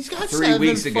 was He's got 3 7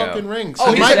 weeks ago. fucking rings. Oh,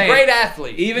 He he's might- a great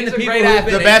athlete. Even He's the a people great who-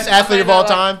 athlete. the best I athlete may of all not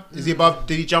like- time. Is he above?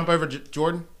 Did he jump over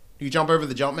Jordan? Did he jump over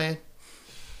the jump man?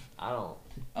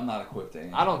 I'm not equipped to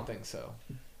answer. I don't think so.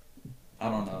 I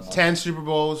don't know. 10 Super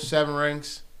Bowls, 7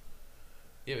 rings.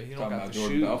 Yeah, but he don't Talking got about the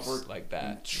Jordan shoes Belfort? like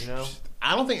that. You know,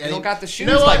 I don't think he don't got the shoes You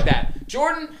know what? like that.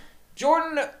 Jordan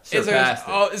Surpassed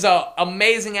it. is a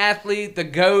amazing athlete, the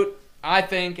GOAT. I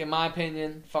think, in my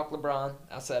opinion, fuck LeBron.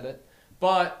 I said it,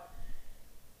 but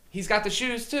he's got the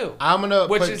shoes too. I'm gonna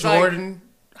Which put is like- Jordan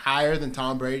higher than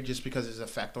Tom Brady just because of his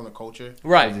effect on the culture.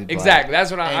 Right, He's black. exactly. That's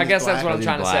what And I he's guess. That's black. what I'm He's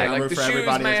trying to black. say. I'm Like the rooting for shoes,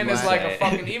 everybody man, that's is like black. a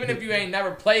fucking. Even if you ain't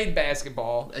never played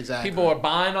basketball, Exactly. people are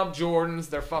buying up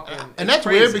Jordans. They're fucking. And it's that's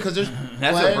crazy. weird because there's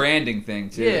That's player- a branding thing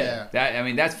too. Yeah.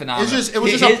 That's phenomenal. It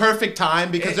was just His- a perfect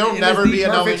time because there'll it never was be the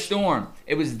another. perfect storm.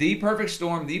 It was the perfect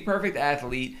storm, the perfect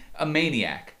athlete, a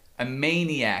maniac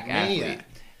athlete.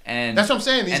 And That's what I'm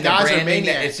saying. These and the guys are branding,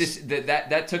 maniacs. It's just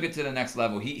that took it to the next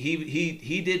level.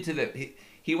 He did to the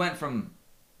he went from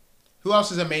Who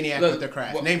else is a maniac Look, with their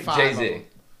craft? well, Name 5. Jay of Z. them.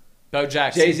 Bo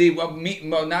Jackson. Jay Z. Well,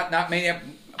 not maniac.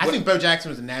 I think Bo Jackson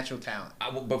was a natural talent.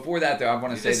 Before that though, I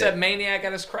want You to say just that said maniac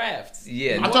at his craft.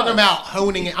 yeah. I'm was. talking about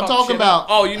honing it. I'm Fuck talking shit about up.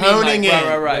 Oh, you mean honing like,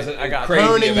 in. right. I got Crazy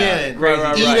Honing about it. in. Crazy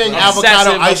Right. Eating Obsessive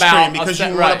avocado ice about- cream because you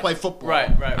want right. to play football.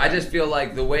 Right. I just feel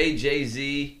like the way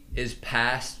Jay-Z is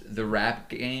past the rap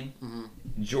game,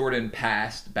 Jordan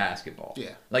passed basketball. Yeah.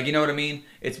 Like, you know what I mean?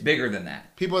 It's bigger than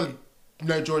that. People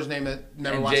know George's name that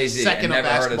never And watched a Jay-Z, second and of never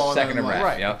heard a basketball in second their of life. rap.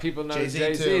 Right. Yep. People know Jay-Z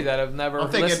Jay-Z too. that have never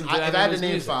I'm thinking listened to if I any had of to his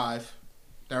name music. 5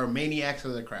 that are maniacs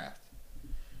of their craft,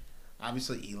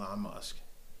 obviously Elon Musk,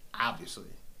 obviously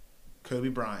Kobe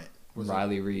Bryant was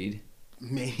Riley Reid. a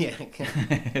maniac.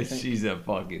 She's a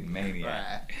fucking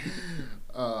maniac.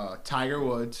 Tiger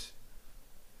Woods,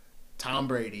 Tom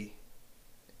Brady.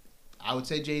 I would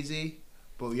say Jay-Z,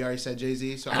 but we already said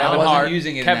Jay-Z. So And I Kevin wasn't Hart.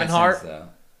 using it Kevin in that Hart. sense, though.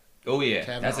 Oh, yeah.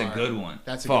 Kevin That's Hart. a good one.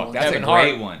 That's a Fuck, good one. that's Kevin a Hart.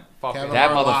 great one. Fuck Kevin it.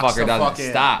 That Hart locks motherfucker the doesn't fucking-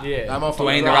 stop. Yeah. That motherfucker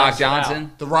Dwayne The locks Rock it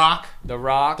Johnson. The Rock. The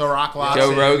Rock. The Rock locks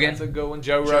Joe it. Rogan. That's a good one.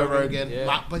 Joe Joe Rogan. Rogan.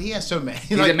 Yeah. But he has so many.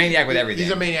 He's a maniac with everything.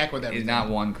 He's a maniac with everything. He's not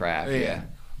one craft. Yeah. Yeah.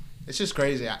 It's just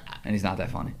crazy. And he's not that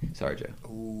funny. Sorry, Joe.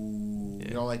 Ooh,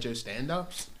 you don't like Joe's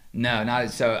stand-ups? No, not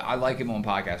so. I like him on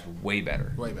podcasts way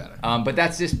better. Way better. But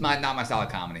that's just not my style of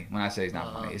comedy. When I say he's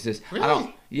not funny, it's just Really?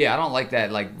 I don't like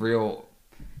that like real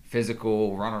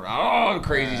physical run around. Oh,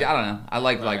 crazy! I don't know. I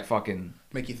like Right. fucking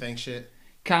Make you think shit.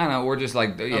 kind of or just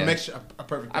like yeah. A mixture, a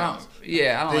perfect I don't. balance.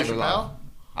 Yeah, I don't Dave like a lot.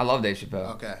 I love Dave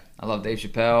Chappelle. Okay. I love Dave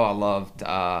Chappelle. I loved. What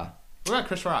about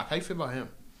Chris Rock? How you feel about him?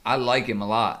 I like him a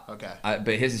lot. Okay.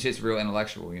 But his shit's real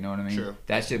intellectual. You know what I mean? True.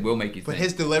 That shit will make you But think.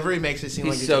 his delivery makes it seem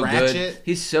like He's it's so ratchet. good.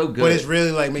 He's so good. But it's really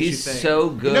like makes He's you think. so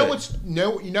good. You know what's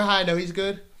you know how I know he's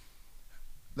good?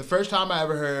 The first time I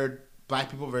ever heard black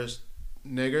people versus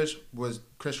niggers was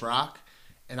Chris Rock.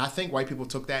 And I think white people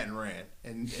took that and ran.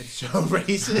 And it's so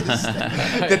racist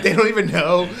that they don't even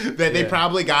know that they Yeah.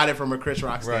 probably got it from a Chris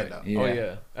Rock Right. stand-up. Yeah. Oh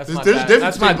yeah. That's There's- my there's a dad. difference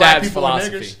That's my between black dad's people and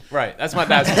philosophy. niggers. Right. That's my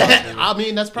dad's philosophy. I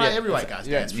mean, that's probably Yeah. every white guy's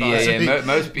Yeah. dad's Yeah, philosophy. yeah.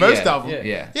 Most yeah. of them.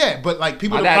 Yeah. Yeah. But like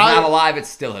people My that dad's not probably alive. It's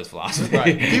still his philosophy.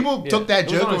 Right. people Yeah. took that It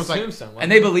joke on and his was like, tombstone, wasn't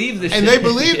And it? they believe this and shit. they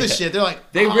believe this Yeah. shit. They're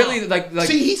like, They "Oh, really like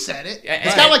see, he said it. Yeah, It's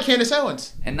and- kind of like Candace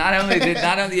Owens. And not only did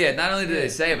they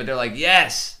say it, but they're like,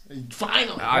 yes,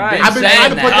 Finally, I've been, I've been saying trying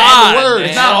to that. put that in the God, words.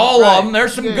 It's not all Right. of them.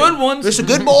 There's some Yeah. good ones. There's some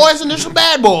good boys and there's some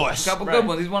bad boys. A couple Right. good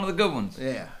ones. He's one of the good ones.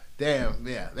 Yeah, damn,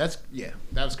 yeah,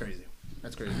 that was crazy.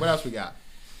 That's crazy. What else we got?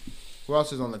 Who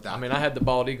else is on the docket? I mean, I had the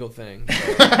bald eagle thing. So.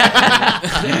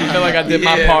 I feel like I did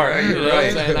my Yeah, part. right, You know what right.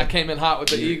 I'm saying? I came in hot with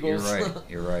the Eagles. You're right.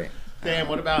 You're right. damn,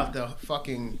 what about the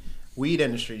fucking weed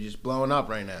industry just blowing up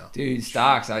right now? Dude,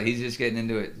 stocks. He's just getting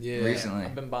into it Yeah, recently.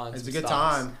 I've been buying. It's some a good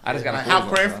stocks. time. I just got Like a how cool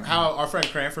one, so. how our friend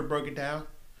Cranford broke it down,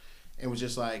 and was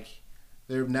just like,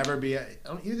 There would never be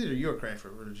either you or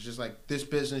Cranford. It's just like this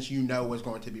business, is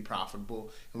going to be profitable,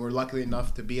 and we're lucky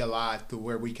enough to be alive to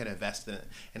where we can invest in it.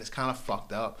 And it's kind of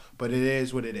fucked up, but it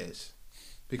is what it is.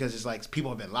 Because it's like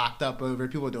people have been locked up over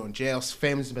it, people are doing jail,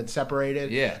 families have been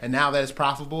separated. Yeah. And now that it's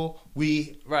profitable,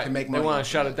 we can make money. They want off to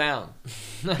shut of it down.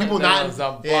 People They not want to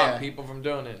block yeah. people from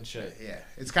doing it and shit. Yeah,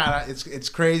 it's kind of it's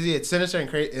crazy. It's sinister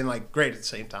and and like great at the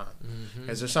same time.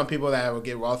 Because there's some people that will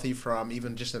get wealthy from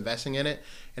even just investing in it,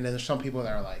 and then there's some people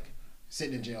that are like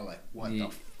sitting in jail, like what the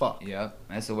fuck? Yep,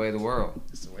 that's the way of the world.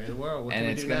 It's the way of the world. What And can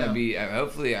we it's do gonna now? be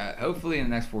hopefully in the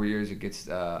next 4 years it gets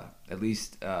at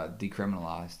least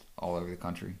decriminalized all over the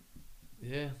country.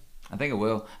 Yeah. I think it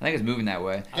will. I think it's moving that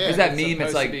way. Yeah. There's that It's meme. It's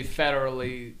supposed like to be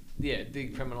federally,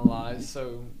 decriminalized.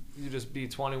 So you just be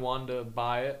 21 to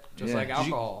buy it, just Yeah. like Did you-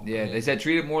 alcohol. yeah, they said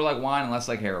treat it more like wine and less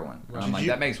like heroin. Right. I'm like,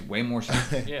 that makes way more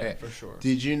sense. Yeah, for sure.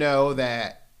 Did you know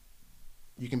that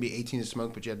you can be 18 to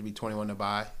smoke, but you have to be 21 to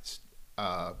buy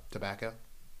tobacco?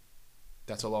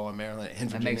 That's a law in Maryland and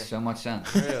That Virginia. makes so much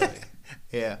sense. Really?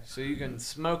 Yeah. So you can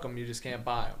smoke them, you just can't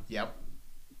buy them. Yep.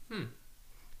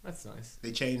 That's nice.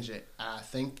 They changed it. I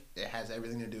think it has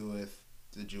everything to do with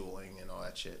the juuling and all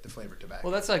that shit, the flavored tobacco.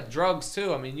 Well, that's like drugs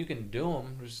too. I mean, you can do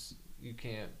them, just you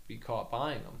can't be caught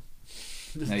buying them.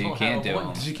 No, you can't do them.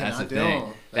 You That's the cannot do thing.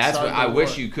 'em. That's what I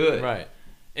wish you could. Right.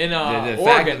 In The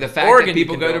Oregon, the fact Oregon, that you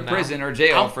people can go do to 'em now. prison or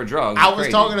jail for drugs. I is was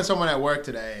crazy. talking to someone at work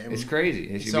today. And It's crazy.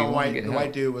 It should be some one to get white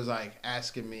help. dude was like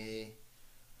asking me.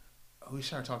 We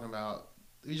started talking about.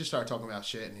 We just started talking about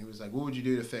shit, and he was like, "What would you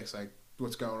do to fix like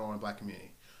what's going on in the black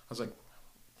community?" I was like,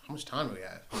 "How much time do we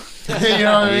have?" You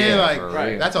know what I mean? Yeah, Like, for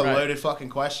real. that's a Right. loaded fucking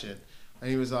question. And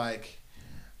he was like,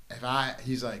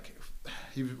 he's like,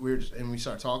 we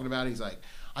started talking about it. He's like,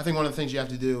 I think one of the things you have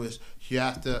to do is you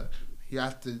have to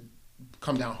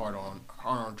come down hard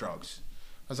on drugs.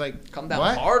 I was like, Come down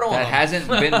what? hard on That 'em. hasn't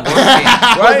been working.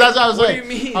 Right? That's what I was What like. do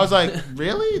you mean? I was like,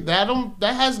 really? That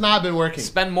has not been working.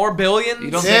 Spend more billions.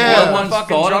 You don't think Yeah. no one's fucking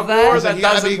thought drug of that? war He's like, that you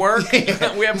gotta doesn't be- work. We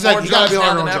have He's more like, you gotta drugs be now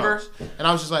harder than on ever. drugs. And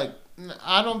I was just like,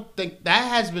 I don't think that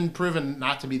has been proven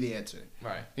not to be the answer.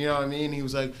 Right. You know what I mean? He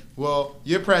was like, well,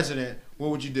 you're president.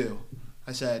 What would you do?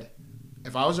 I said,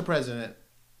 if I was a president,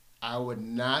 I would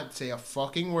not say a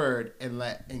fucking word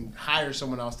and hire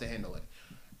someone else to handle it.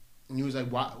 And he was like,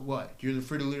 what? You're the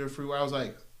freedom leader of free will? I was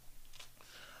like,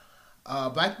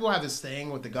 black people have this thing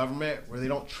with the government where they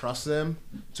don't trust them.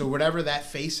 So whatever that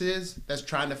face is that's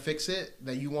trying to fix it,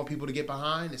 that you want people to get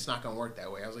behind, it's not going to work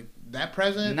that way. I was like, that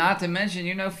president? Not to mention,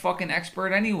 you're no fucking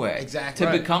expert anyway. Exactly.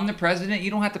 To Right. become the president,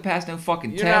 you don't have to pass no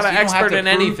fucking You're test. not an You don't have expert to in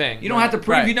prove- anything. You don't have to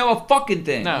prove Right. you know a fucking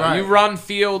thing. No, Right. you run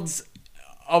fields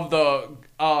of the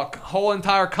whole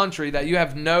entire country that you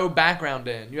have no background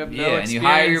in. You have no Yeah, and you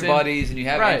hire your experience in. buddies, and you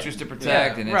have Right. interest to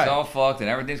protect, Yeah, and it's right. all fucked, and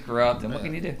everything's corrupt. And what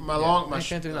can you do? My You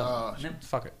can't do nothing.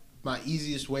 Fuck it. my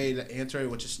easiest way to answer it,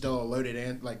 which is still a loaded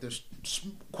answer, like there's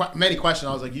many questions.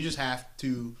 I was like, you just have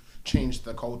to change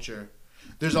the culture.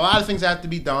 There's a lot of things that have to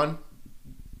be done,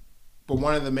 but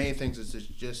one of the main things is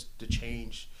just to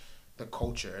change the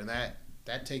culture, and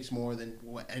that takes more than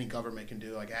what any government can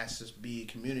do. Like, it has to be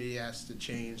community, it has to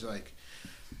change. Like,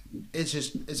 it's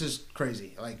just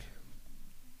crazy. Like,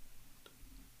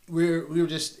 we were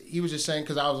just, he was just saying,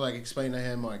 because I was like explaining to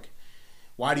him like,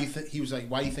 why do you think, he was like,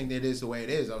 why do you think that it is the way it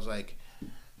is? I was like,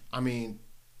 I mean,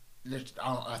 there's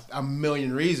a million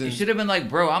You reasons. should have been like,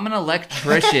 bro, I'm an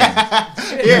electrician.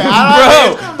 Yeah,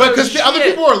 I don't know. But because Bro, other shit.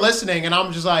 people are listening, and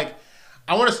I'm just like,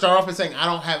 I want to start off by saying I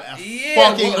don't have a Yeah,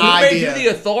 fucking well, who made idea. you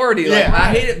the authority? Like, Yeah. I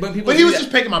hate it when people. But he do was that.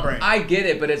 just picking my brain. I get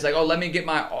it, but it's like, oh, let me get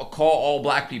my call all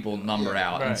black people number Yeah,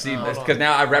 out and right. see Hold this on. because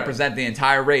now I represent the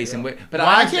entire race. And but Why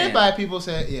I can't understand. black people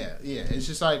say yeah? It's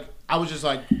just like I was just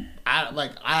like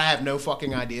I have no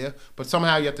fucking idea, but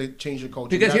somehow you have to change the culture.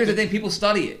 Because You here's the have to- thing: people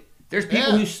study it. There's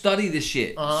people Yeah. who study this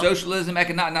shit, Uh-huh. socialism,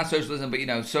 not socialism, but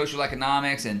social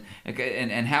economics and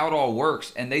how it all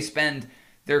works, and they spend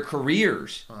their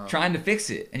careers trying to fix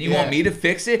it. And you Yeah. want me to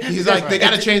fix it? He's Because like they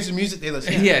got to it's- change the music they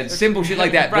listen. to. Yeah, simple shit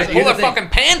like that. Right. But Pull here's their the thing. fucking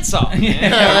pants up.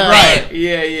 Yeah, right.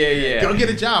 Yeah. Go get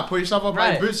a job. Put yourself up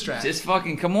Right. by bootstraps. Just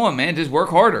fucking come on, man. Just work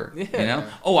harder. Yeah. You know.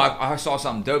 Oh, I saw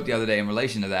something dope the other day in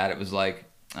relation to that. It was like,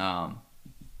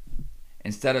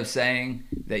 instead of saying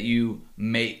that you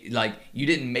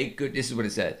didn't make good. This is what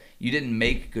it said. You didn't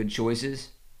make good choices.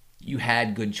 You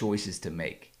had good choices to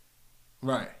make.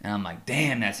 Right. And I'm like,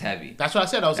 damn, that's heavy. That's what I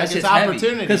said. I was That's like, it's just heavy.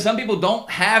 opportunity. Because some people don't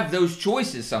have those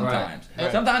choices sometimes.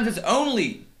 Right. Sometimes it's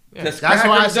only Yeah. the That's what I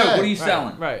cracker dope. said. What are you Right,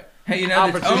 selling? right. Hey, you know,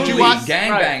 it's Opportunity. only Did you watch- gangbanging.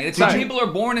 Right. It's Right. people are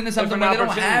born into something Different where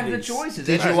they don't have the opportunities. choices.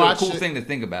 Did It's you a watch cool it? thing to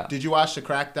think about. Did you watch the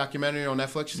crack documentary on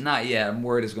Netflix? Not yet. I'm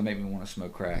worried it's gonna make me want to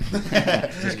smoke crack.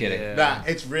 Just kidding. Yeah. Nah,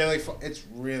 it's really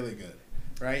good.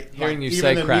 right? Hearing you even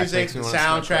say the crack music, makes the me wanna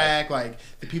smoke crack. soundtrack, like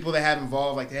the people they have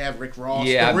involved, like they have Rick Ross,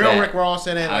 Yeah, the I real bet. Rick Ross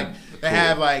in it. Like they Cool.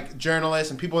 have like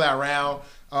journalists and people that are around,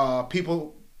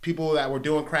 people that were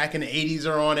doing crack in the '80s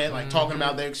are on it, like talking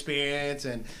about their experience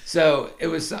and So it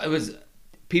was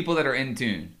people that are in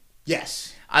tune.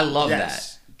 yes, I love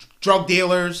yes. Drug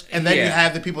dealers, and then Yeah. you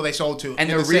have the people they sold to, And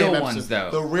in the same real episode. ones,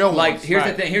 though. The real like, ones. here's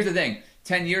right. the thing. Here's the thing.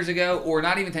 10 years ago, or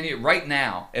not even 10 years, right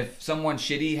now, if someone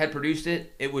shitty had produced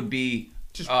it, it would be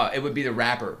the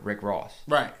rapper Rick Ross.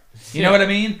 Right. You know what I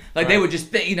mean? Like they Right. would just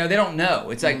think, they don't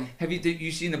know. It's like, have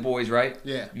you seen The Boys, right?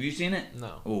 Yeah. Have you seen it?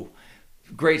 No. Oh,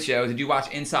 great show. Did you watch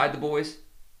Inside the Boys?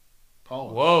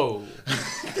 Pause. Whoa.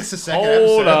 It's the second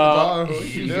Hold episode. up. What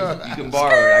you You doing? can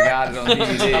borrow it. I got it on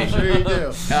DVD. I'm sure you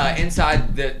do.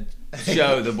 Inside the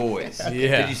show, The Boys.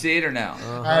 Yeah. Did you see it or no?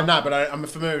 I have not, but I'm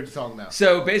familiar with what you're talking about.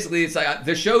 So basically, it's like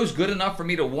the show's good enough for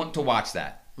me to want to watch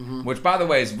that. Mm-hmm. Which, by the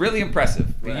way, is really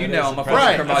impressive. Right, you it know, is I'm a impressive.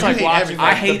 Right, fucking it's curmudgeon. like watching,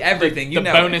 I hate everything. The You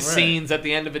know, bonus Right. scenes at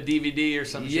the end of a DVD or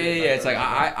some shit. Yeah. It's like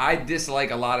I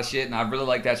dislike a lot of shit, and I really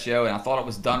like that show, and I thought it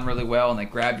was done really well, and they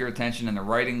grabbed your attention, and the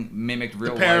writing mimicked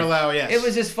real life. Parallel, yes. It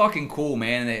was just fucking cool,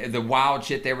 man. And the wild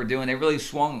shit they were doing, they really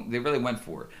went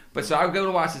for it. But so I would go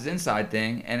to watch this Inside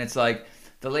thing, and it's like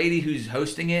the lady who's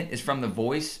hosting it is from The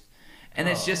Voice, and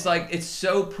it's just like it's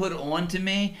so put on to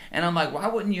me, and I'm like, why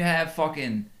wouldn't you have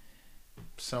fucking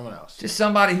Someone else. just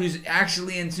somebody who's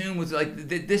actually in tune with like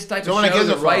this type Someone of that show, gives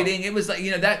the a fuck. writing? It was like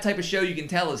that type of show you can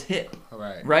tell is hip,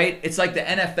 Right. right? It's like the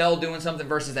NFL doing something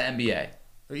versus the NBA.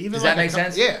 Or even Does like that make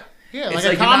sense? Yeah. Yeah, It's like a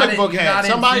you're comic not book you're head. not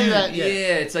in Somebody tune. that, yeah, yeah.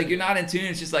 it's like you're not in tune.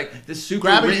 It's just like the super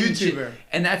Grab a written shit. YouTuber.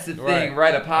 And that's the thing, Right.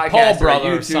 right? A podcast, Paul or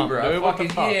brother a or something, YouTuber, a dude. What the fucking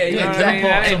fuck? yeah, You know yeah. what I mean?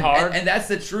 That ain't And, hard. and that's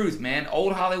the truth, man.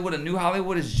 Old Hollywood and new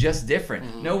Hollywood is just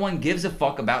different. No one gives a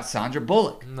fuck about Sandra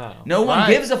Bullock. No. No one Right.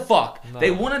 gives a fuck. No.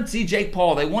 They want to see Jake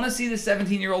Paul. They want to see the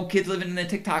 17-year-old kids living in a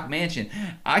TikTok mansion.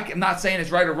 I'm not saying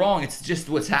it's right or wrong. It's just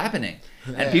what's happening.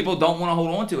 And Yeah. people don't want to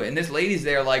hold on to it. And this lady's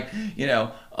there like,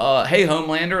 hey,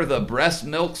 Homelander, the breast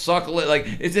milk suckle. Like,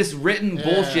 it's this written Yeah.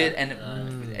 bullshit. And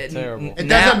terrible. It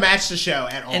now- doesn't match the show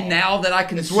at all. And now that I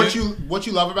can it's what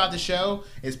you love about the show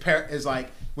is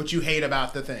like what you hate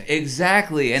about the thing.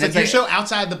 Exactly. And It's like you show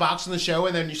outside the box in the show,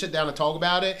 and then you sit down and talk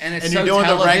about it, And it's you're so doing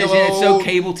television, the regular it's so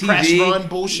cable TV. press run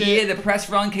bullshit. Yeah, the press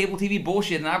run cable TV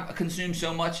bullshit. And I've consumed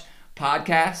so much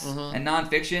podcasts and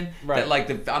nonfiction Right. that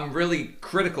like I'm really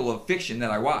critical of fiction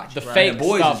that I watch. The And fake The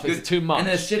Boys stuff is is too much. And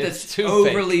the shit It's that's too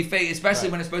overly fake, especially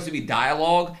when it's supposed to be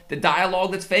dialogue. The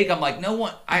dialogue that's fake, I'm like, no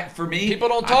one. For me, People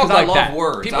don't talk 'cause I like love that.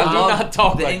 words. People I do love not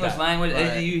talk the like English that. language. Right.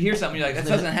 And you hear something, you're like, that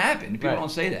doesn't happen. People Right. don't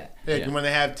say that. Like, Yeah. when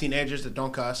they have teenagers that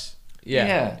don't cuss. Yeah,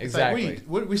 Yeah. It's like, exactly.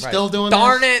 we Right. still doing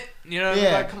Darn this? it! You know,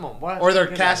 Yeah. like, come on, what? Or they're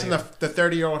Get casting outta the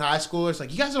 30-year-old high schoolers.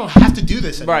 Like, you guys don't have to do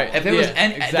this anymore. Right. If it was, Yeah,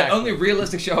 and the exactly. only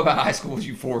realistic show about high school was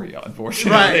Euphoria,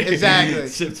 unfortunately. Right, exactly.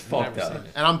 Shit's fucked Never up. seen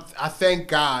it. And I thank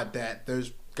God that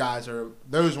those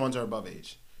ones are above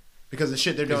age. Because the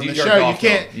shit they're doing in you the jerked show, you off to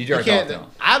can't. them. You You jerked can't. off to them.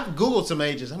 I've Googled some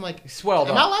ages. I'm like, swelled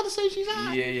am I up. allowed to say she's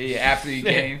hot? Yeah. After you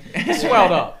came.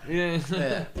 Swelled up. Yeah.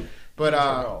 Yeah. But,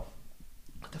 Girl.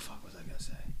 what the fuck was I going to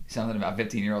say? Something about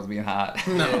 15-year-olds being hot.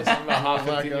 No. Yeah, something about hot I'm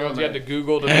not 15-year-olds going you had to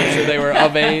Google to make sure they were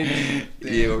of age.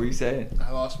 Yeah, what were you saying?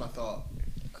 I lost my thought.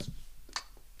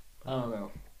 I don't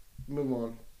know. Move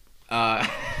on. Uh,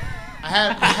 I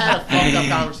had a fucked up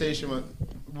conversation with.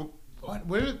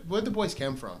 Where'd the boys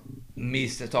come from? me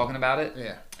talking about it?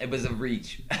 Yeah. It was a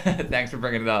reach. Thanks for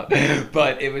bringing it up.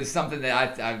 But it was something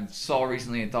that I saw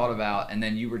recently and thought about, and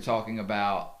then you were talking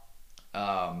about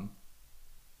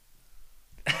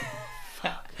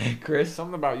Chris?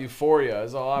 Something about euphoria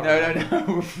is all I remember.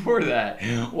 No. Before that,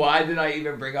 why did I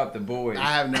even bring up The Boys?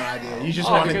 I have no idea. You just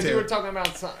Oh, wanted because to. you were talking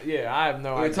about some, yeah, I have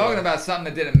no we idea. were talking about something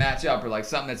that didn't match up, or like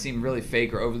something that seemed really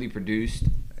fake or overly produced.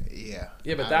 Yeah.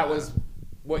 Yeah, but I that don't know. was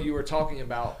what you were talking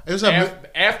about. It was a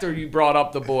after you brought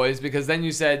up The Boys, because then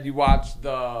you said you watched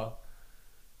the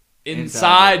Inside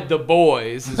Inside the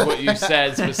Boys is what you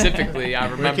said specifically. I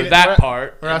remember Where- that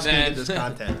part. Where else and can you then- get this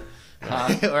content?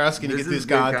 Huh? Where else can you This get is this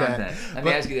good content? Let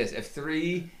me But- ask you this: if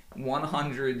 3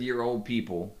 100-year-old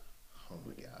people Oh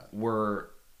my god. were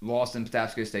lost in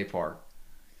Patapsco State Park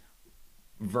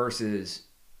versus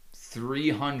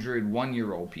 300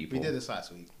 one-year-old people, We did this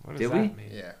last week. What does Did that we?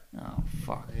 mean? Yeah. Oh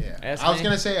fuck! Yeah. Ask I was me.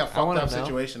 gonna say a I fucked wanna up know.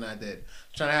 situation I did.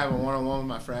 Trying to have a one-on-one with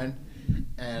my friend,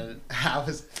 and I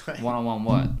was like, One-on-one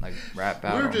what? Like rap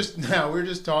battle? we were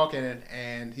just talking,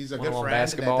 and he's a good One-on-one friend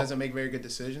basketball? that doesn't make very good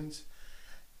decisions.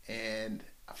 And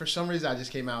for some reason, I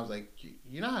just came out. I was like,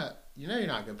 you're not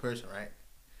a good person,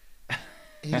 right?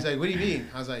 He's like, what do you mean?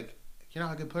 I was like, you're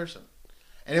not a good person.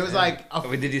 And it was like,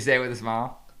 Did you say it with a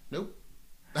smile? nope.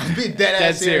 I was being dead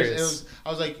ass serious. serious. I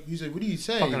was like, he's like, what do you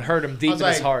say? Fucking hurt him I deep was in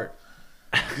his like, heart.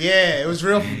 Yeah, it was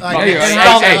real. Like, No, you're and right.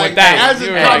 I was Hey, like, with that, as the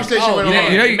you were like, conversation oh, went you know-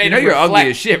 on, you know- You know him you're ugly reflect.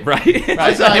 as shit, right?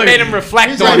 was like- It made him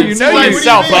reflect he's on like, it. you See know you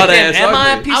himself. butt Like, ass am I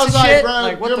a ugly. piece I of was like, shit? bro,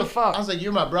 Like, what you're the my- fuck? I was like,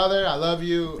 you're my brother. I love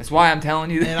you. That's why I'm telling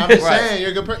you. And I'm just Right. saying,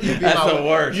 you're a good person. You be That's my, the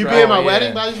worst, You bro. be at my Oh, wedding,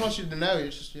 yeah. but I just want you to know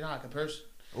you're not a good person.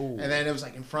 Ooh. And then it was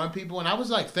like in front of people, and I was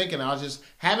like thinking, I was just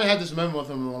haven't had this moment with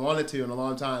him I wanted to in a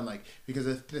long time, like because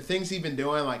the things he's been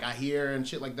doing, like I hear and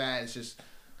shit like that. It's just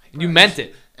like, You bro, meant it's-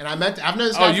 it. and I meant it. I've known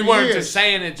this Oh, guy you for weren't years. just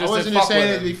saying it just I wasn't to just fuck saying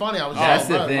with it to be him. funny. I was That's just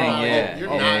the like, thing, bro, yeah. You're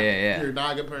Oh, not, yeah. you're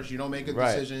not a good person. You don't make good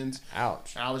Right. decisions.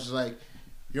 Ouch. And I was just like,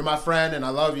 you're my friend, and I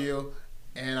love you,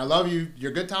 and I love you.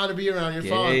 You're a good time to be around. You're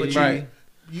fun, but Right.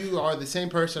 you are the same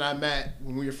person I met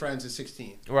when we were friends at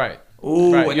 16, Right.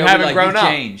 Ooh, Right. and You they'll be haven't like, grown "You've up.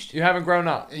 changed." You haven't grown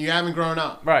up. and you haven't grown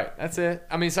up. Right. That's it.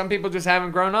 I mean, some people just haven't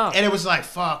grown up. And it was like,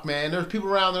 fuck, man. There's people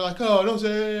around. They're like, oh, don't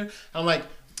say it. I'm like,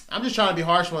 I'm just trying to be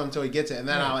harsh with him until he gets it. And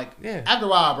then I like, Yeah. after a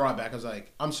while, I brought it back. I was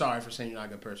like, I'm sorry for saying you're not a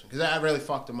good person because that really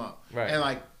fucked him up. Right. And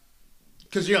like,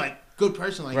 because you're like good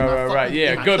person, like Right, you're not right, fucking- right. Yeah,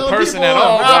 you're not good killing person people, at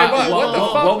all. right, Right, right. what the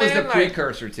fuck, What was the man? Like-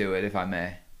 precursor to it, if I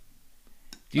may?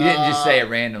 You didn't just say it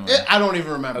randomly. I don't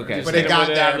even remember. Okay. But Hit it him got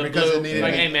with there the because blue, it needed.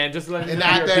 like, to hey man, just let it me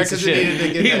not you're a there piece of because it shit.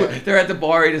 needed to get there. They're at the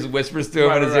bar. He just whispers to him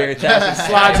Right, in his right. ear, taps his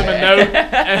Slides him a note,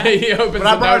 and he opens But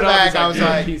I the brought note it up. back. He's I was "You're a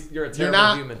like, piece- you're a You're terrible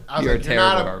not. human." I was You're like, a you're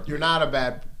not terrible you're not a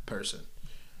bad person.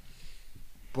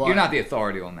 But You're not the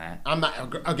authority on that. I'm not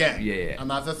again. Yeah. I'm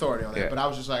not the authority on that. Yeah. But I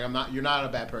was just like, You're not a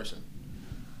bad person.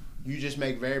 You just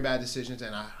make very bad decisions,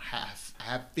 and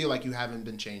I feel like you haven't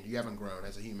been changed. You haven't grown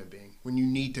as a human being when you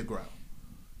need to grow.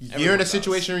 You're Everyone in a does.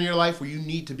 situation in your life where you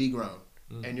need to be grown,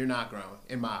 and you're not grown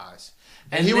in my eyes.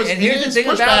 And, And he was. and here's the his thing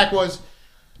pushback about- was,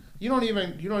 you don't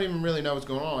even really know what's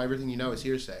going on. Everything you know is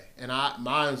hearsay. And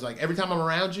mine was like, every time I'm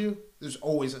around you, there's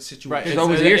always a situation. Right. There's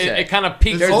always hearsay. It kind of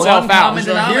peaks There's itself one out. common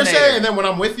There's hearsay, denominator. and then when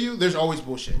I'm with you, there's always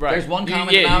bullshit. Right. There's one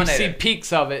common You denominator. see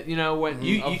peaks of it, when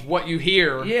You- of what you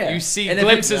hear. Yeah. You see And if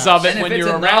glimpses it's- of it and if when it's you're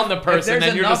enough- around the if person, there's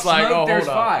and you're just enough like, smoke, oh, there's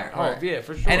hold up. fire. Oh, Right. yeah,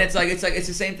 for sure. And it's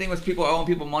the same thing with people owing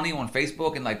people money on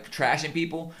Facebook and like trashing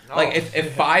people. Oh. Like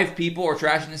if 5 people are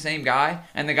trashing the same guy,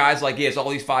 and the guy's like, yeah, it's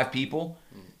all these 5 people.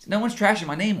 No one's trashing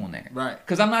my name on there. Right.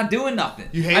 Because I'm not doing nothing.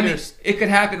 You I mean, haters. it could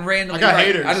happen randomly. I got right.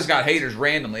 haters. I just got haters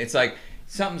randomly. It's like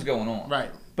something's going on. Right.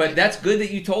 But that's good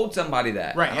that you told somebody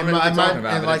that. Right, I don't and know what my, you're my, talking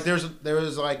about, and but like it's- there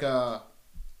was like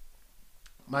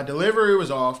my delivery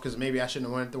was off because maybe I shouldn't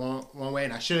have went the one way,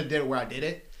 and I should have did it where I did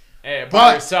it. Hey, by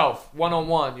But- yourself,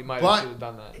 one-on-one, you might but- have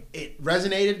done that. It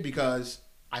resonated because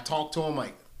I talked to him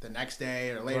like the next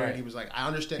day or later, Right. and he was like, "I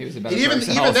understand." He was a And better even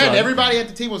person all of a then, sudden. everybody at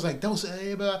the team was like, "Don't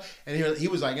say," blah. And he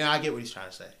was like, "Yeah, I get what he's trying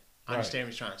to say. I Right. understand what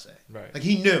he's trying to say." Right. Like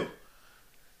he knew,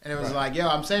 and it was Right. like, "Yo,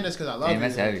 I'm saying this because I love Damn, you."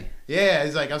 that's heavy. Yeah,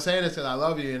 he's like, I'm saying this because I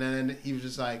love you, and then he was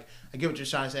just like, I get what you're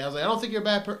trying to say. I was like, I don't think you're a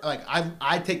bad person. Like,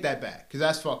 I take that back because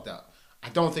that's fucked up. I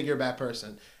don't think you're a bad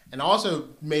person, and I also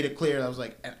made it clear that I was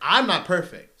like, and I'm not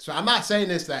perfect, so I'm not saying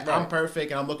this that I'm Right. perfect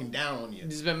and I'm looking down on you.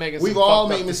 You've been making. We've some all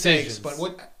fucked up made mistakes, decisions.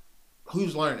 but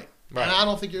who's learning? Right. And I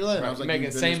don't think you're learning. Right. I was like, Making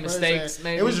you've been same this mistakes, person.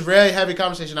 maybe. It was a very heavy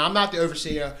conversation. I'm not the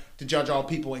overseer to judge all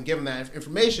people and give them that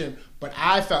information, but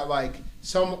I felt like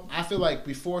I feel like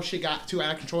before shit got too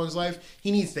out of control in his life, he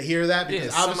needs to hear that because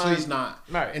Yeah, obviously somebody- he's not.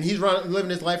 Right. And he's living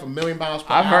his life a million miles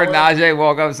per I've hour. heard Najee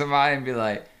walk up to somebody and be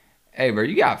like, "Hey, bro,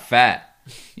 you got fat.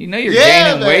 You know you're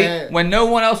Yeah, gaining weight." man. When no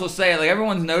one else will say it, like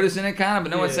everyone's noticing it, kind of, but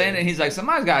no one's Yeah. saying it. He's like,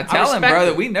 "Somebody's got to I tell him, respect bro, it.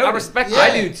 that we know." I respect it.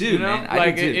 I do too, You know? man. I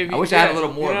Like, do too. if- I wish I had a yeah,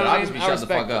 little more, you know but what I I'll just be mean? I shutting the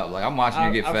fuck respect up. Like I'm watching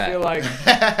you get I fat. feel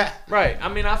like right. I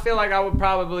mean, I feel like I would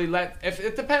probably let. If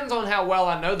it depends on how well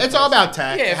I know the It's person. all about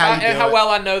tact, Yeah, how you do how it. well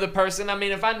I know the person. I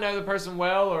mean, if I know the person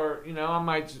well, or I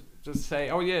might just say,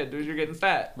 "Oh yeah, dude, you're getting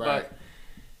fat." Right. But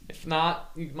if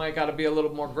not, you might got to be a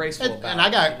little more graceful And, about and I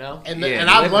it. got You know? and, Yeah, and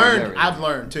delivery I've is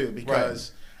learned everything. too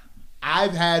because I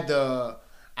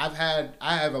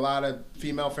have a lot of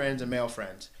female friends and male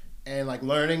friends. And like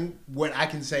learning what I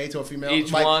can say to a female,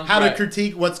 Each like one, how right. to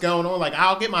critique what's going on. Like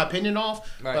I'll get my opinion off,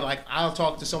 Right. but like I'll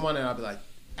talk to someone and I'll be like,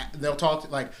 they'll talk to,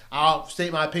 like I'll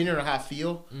state my opinion on how I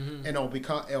feel, Mm-hmm.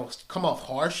 and it'll come off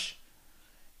harsh.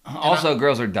 Also,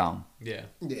 girls are dumb. Yeah.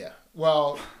 Yeah,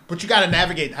 well, but you got to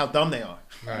navigate how dumb they are.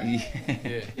 Right.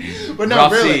 Yeah. But no,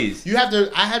 Rough really, seas. you have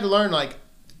to. I had to learn like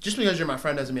just because you're my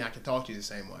friend doesn't mean I can talk to you the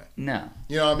same way. No.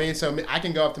 You know what I mean? So I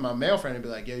can go up to my male friend and be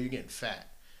like, "Yo, you're getting fat."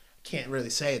 Can't really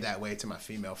say it that way to my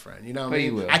female friend. You know what But I mean?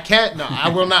 you will. I can't. No, I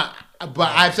will not. But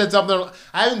I've said something.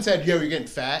 I haven't said, "Yo, you're getting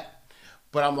fat,"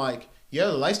 but I'm like,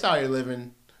 "Yo, the lifestyle you're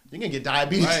living." You're gonna get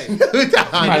diabetes. Right. You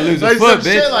might lose a like, foot,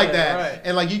 some shit bitch. like Yeah, that. right.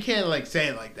 And like you can't like say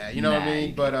it like that. You know what I Nah, mean?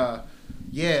 you But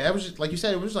yeah, that was just like you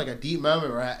said. It was like a deep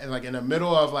moment, right? And like in the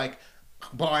middle of like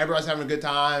Bro, everybody's having a good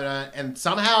time, and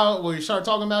somehow we started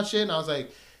talking about shit, and I was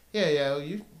like, yeah,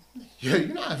 you're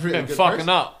not really a Been good fucking person.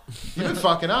 up. You've been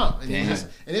fucking up. And, Damn.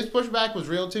 and his pushback was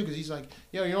real too, because he's like,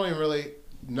 you don't even really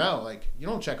know. Like, you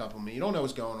don't check up on me. You don't know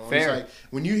what's going on. Fair. He's like,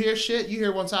 when you hear shit, you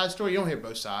hear one side of the story. You don't hear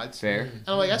both sides. Fair. And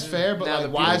I'm like, that's fair, but Now like, the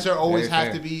why people- does there always Very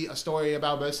have fair. to be a story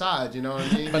about both sides? You know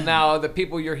what I mean? But now the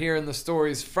people you're hearing the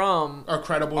stories from Are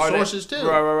credible are sources they, too.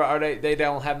 Right. Are they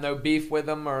don't have no beef with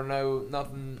them or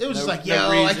nothing. It was just no- like, no yo,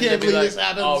 I reason to can't be believe like, this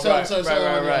happened. oh, so right, and so. right, And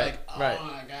right, you're right, like, oh right. my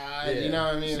god. Yeah. You know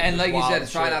what I mean? And like you Wild said,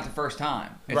 it's probably shit. not the first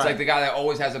time. It's Right. like the guy that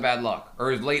always has a bad luck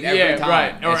or is late every Yeah, time.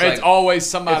 right. Or it's like, always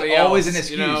somebody it's else. always an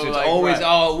excuse. You know, It's like, always right.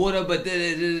 oh it woulda, but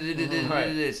Right.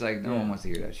 it's like no Yeah. one wants to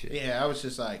hear that shit. Yeah, I was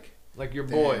just like, Like your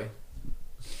Damn. boy.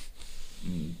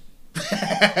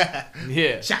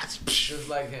 Yeah. shots. Just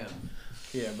like him.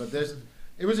 Yeah, but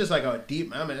it was just like a deep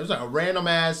moment. It was like a random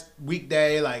ass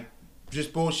weekday, like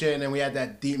just bullshit, and then we had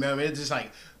that deep moment. It's just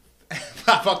like I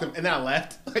fucked him, and then I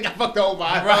left. Like I fucked the whole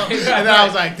vibe, Right, and then I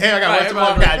was like, damn, I got work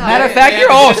tomorrow. right. Matter of fact, Yeah,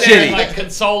 you're all sit there and, shitty. Like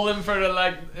console him for the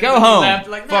like. Go home. Left,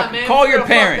 like, nah, Fuck, man, call your fuck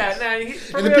parents. that. Nah,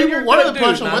 for And the real, people, you're a one of good the dude,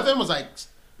 person man. with him was like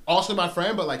also my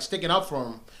friend, but like sticking up for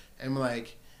him and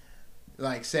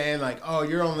like saying like, oh,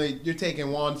 you're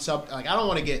taking one sub. Like I don't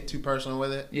want to get too personal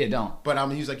with it, Yeah, don't. but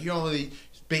he's like, you're only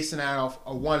basing that off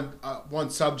a one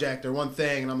subject or one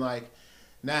thing, and I'm like,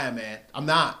 nah, man, I'm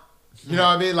not. You know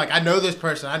what I mean? Like I know this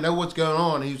person, I know what's going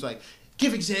on. And he was like,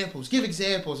 give examples.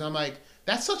 And I'm like,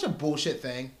 that's such a bullshit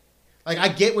thing. Like I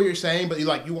get what you're saying, but you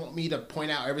want me to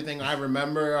point out everything I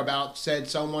remember about said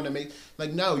someone to make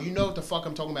like no, you know what the fuck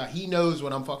I'm talking about. He knows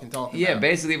what I'm fucking talking Yeah, about.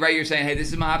 basically, right. You're saying, hey, this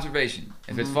is my observation.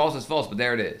 If it's false, it's false. But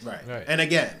there it is. Right. Right. And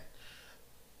again,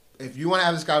 if you want to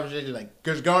have this conversation, like,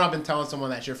 because going up and telling someone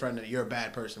that's your friend that you're a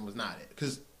bad person was not it.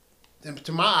 Because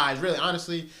to my eyes, really,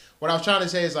 honestly, what I was trying to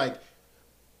say is like,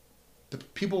 the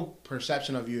people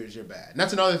perception of you is you're bad. And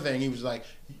that's another thing. He was like,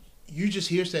 you just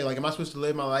hearsay. Like, am I supposed to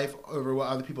live my life over what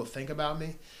other people think about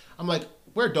me? I'm like,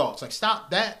 we're adults. Like,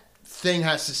 stop. That thing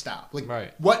has to stop. Like,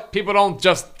 Right. what? People don't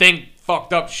just think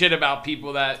fucked up shit about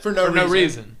people that For no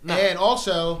reason. No. And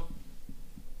also,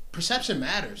 perception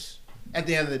matters at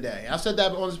the end of the day. I've said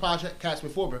that on this podcast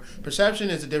before, but perception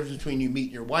is the difference between you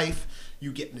meeting your wife,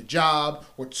 you getting a job,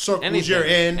 what circles Anything. you're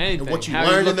in, Anything. and what you How you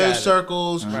learn in look those at it.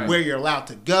 circles, Right. where you're allowed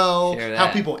to go, Share how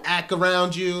that. people act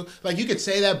around you. Like, you could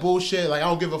say that bullshit, like, I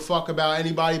don't give a fuck about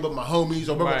anybody but my homies,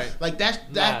 or Right. like,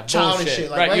 that Nah, childish bullshit.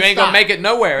 shit. Like, right. You let's ain't gonna stop. make it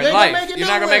nowhere You in ain't gonna life. make it You're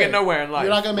not gonna make it nowhere in life.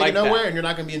 You're not gonna make Like it nowhere, that. and you're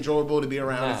not gonna be enjoyable to be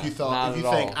around Nah, if you not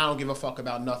think at all. I don't give a fuck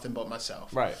about nothing but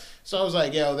myself. Right. So I was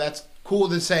like, yo, that's cool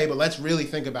to say, but let's really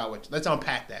think about let's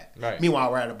unpack that. Right.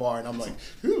 Meanwhile, we're at a bar and I'm like,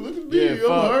 "Ooh, look at me, Yeah, I'm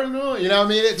fuck. hurting on." You know what I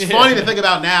mean? It's Yeah. funny to think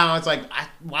about now. It's like,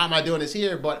 why am I doing this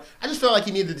here? But I just felt like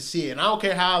he needed to see it. And I don't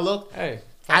care how I look. Hey.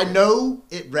 I know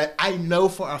I know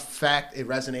for a fact it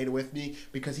resonated with me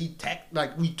because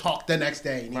we talked the next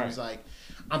day and he Right. was like,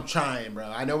 I'm trying, bro.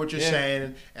 I know what you're Yeah.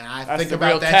 saying, and I That's think the about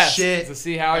real that test shit to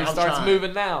see how he and I'm starts trying.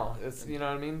 moving now. It's you know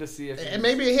what I mean to see if And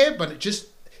maybe it hit, but it just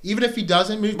even if he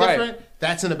doesn't move Right. different,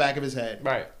 that's in the back of his head.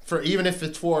 right. For even if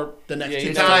it's for the next Yeah, two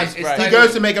he's times, like- he like-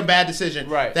 goes to make a bad decision.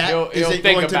 Right. That he'll is it think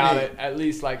going about to be. it at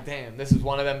least like, damn, this is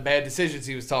one of them bad decisions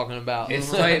he was talking about. It's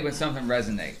tight when something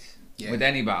resonates Yeah. with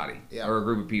anybody Yeah. or a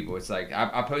group of people. It's like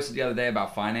I posted the other day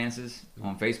about finances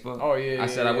on Facebook. Oh, yeah, I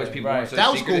said yeah, I wish yeah, people right. weren't so That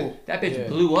was secretive. cool. That bitch Yeah.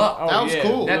 blew up. Oh, That was yeah,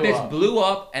 cool. That blew bitch up. blew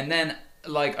up, and then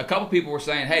like a couple people were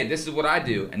saying, "Hey, this is what I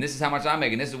do, and this is how much I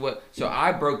make, and this is what." So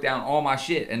I broke down all my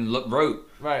shit and wrote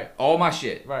Right. all my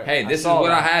shit. Right. Hey, I this is saw what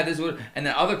I that. had. This is what, and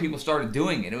then other people started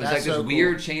doing it. It was That's like this so cool.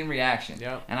 weird chain reaction.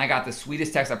 Yep. And I got the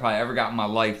sweetest text I probably ever got in my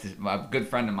life. A good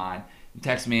friend of mine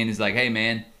texted me and he's like, "Hey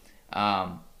man,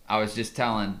 I was just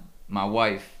telling my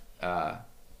wife,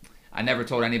 I never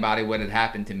told anybody what had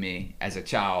happened to me as a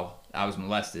child. I was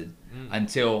molested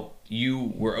until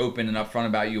you were open and upfront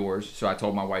about yours. So I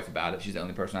told my wife about it. She's the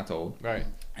only person I told. Right.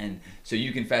 And so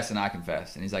you confess and I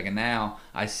confess." And he's like, "And now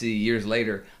I see years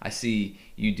later, I see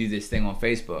you do this thing on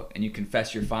Facebook and you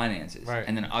confess your finances. Right.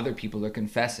 And then other people are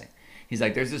confessing." He's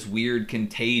like, "There's this weird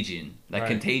contagion, like Right.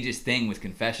 contagious thing with You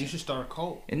confession. should start a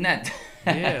cult. Isn't that?"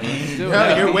 Yeah, let's do Yo,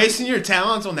 it. you're wasting your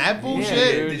talents on that bullshit.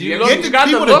 Yeah, dude. Did You, you look, get you the got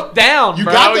to people to- look down, you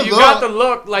bro. got to You got look. to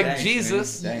look like Thanks,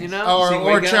 Jesus, man. you Thanks. know? See, Or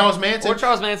wake up. Charles Manson. Or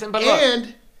Charles Manson, but look.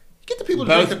 And get the people to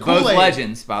both drink the both Kool-Aid.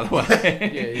 legends, by the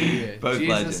way. Yeah. Both Jesus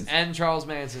legends. and Charles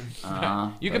Manson. Uh-huh.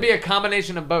 You could be a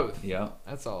combination of both. Yeah,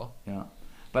 That's all. yeah.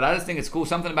 But I just think it's cool.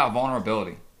 Something about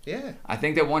vulnerability. Yeah. I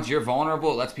think that once you're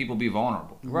vulnerable, it lets people be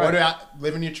vulnerable. Right. What about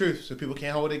living your truth so people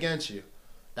can't hold it against you?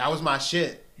 That was my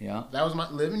shit. Yeah. That was my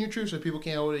living your truth so people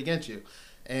can't hold it against you.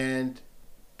 And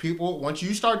people, once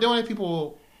you start doing it,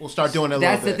 people we'll start doing it a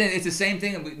That's little the bit. thing. It's the same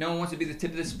thing. No one wants to be the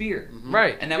tip of the spear.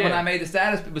 Right. And then when yeah. I made the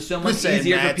status, it was so Quit much saying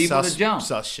easier for mad people sus- to jump.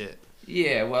 Sus shit.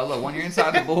 Yeah, well, look, when you're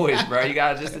inside the boys, bro, you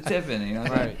got just a tip in it. You know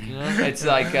what I mean? Right. You know? It's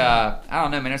like I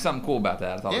don't know, man. There's something cool about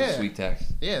that. I thought it was Yeah. a sweet text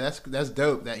Yeah, that's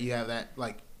dope that you have that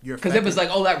like you're because it was like,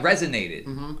 oh, that resonated.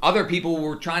 Mhm. Other people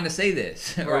were trying to say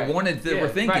this or Right. wanted to, Yeah, were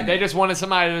thinking. Right. They just wanted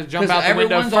somebody to jump Because out the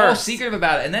window everyone's all first. secretive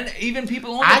about it, and then even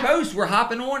people on the post were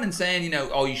hopping on and saying, you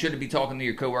know, oh, you shouldn't be talking to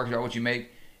your coworkers about what you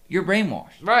make. You're brainwashed.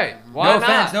 Right. Why No not?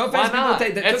 offense, no offense, Why people not?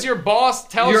 take that- That's your boss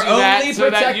tells You're you that only so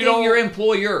that protecting you don't. your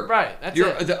employer. Right. That's You're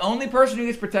it. the only person who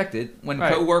gets protected when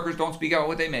Right. coworkers don't speak out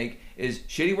what they make is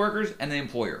shitty workers and the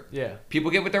employer. Yeah. People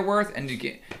get what they're worth, and you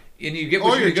get or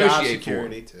what you your job negotiate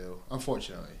security too.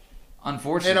 Unfortunately, for.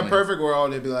 Unfortunately, in a perfect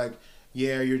world, they'd be like,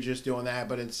 yeah, you're just doing that,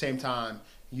 but at the same time,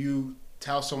 you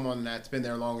tell someone that's been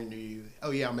there longer than you, oh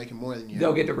yeah, I'm making more than you.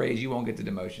 they'll get the raise. You won't get the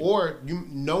demotion. Or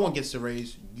no one gets the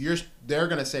raise. They're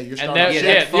gonna say you're And starting that, shit.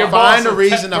 yeah, your Find boss a will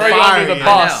reason to throw you fire under the you.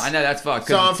 bus. I know that's fucked.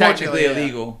 So Because it's technically unfortunately, yeah.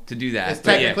 illegal to do that. It's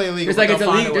But technically illegal, Just like but it's they'll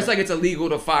find illegal. a Just way. like it's illegal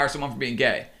to fire someone for being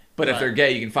gay. But if Right. they're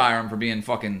gay, you can fire them for being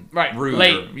fucking Right. rude.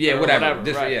 Late. Or, yeah, Or whatever.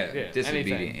 whatever, right. Yeah, Yeah.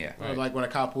 disobedient. Anything. Yeah. Or like when a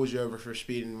cop pulls you over for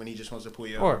speeding when he just wants to pull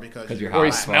you over Or- because 'cause you're Or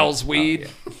he hot. smells Oh, weed.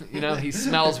 yeah. You know, he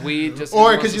smells weed just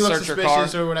or because because you look search your car.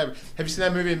 suspicious or whatever. Have you seen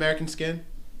that movie American Skin?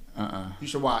 You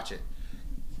should watch it.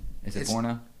 Is it It's-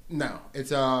 porno? No, it's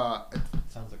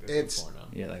Sounds like a It's- good porno.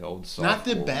 Yeah, like old. not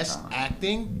the softcore best time.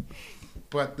 acting,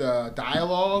 but the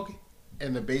dialogue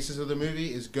and the basis of the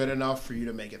movie is good enough for you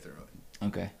to make it through it.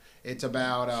 Okay. It's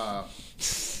about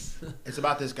it's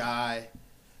about this guy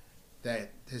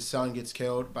that his son gets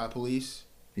killed by police.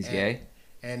 He's and, gay.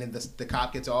 and then the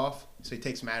cop gets off, so he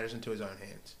takes matters into his own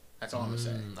hands. That's all I'm gonna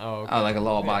say. Oh, okay. Oh, like a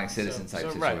law-abiding Yeah, citizen so-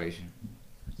 type so, right. situation.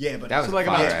 Yeah, but That was So like a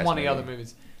about fire-ass 20 movie. other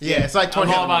movies. yeah, it's like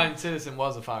 20. Law Abiding Citizen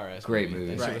was a fire ass. Great movie.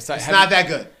 That shit Right. was It's sick. not that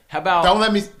good. How about Don't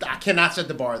let me. I cannot set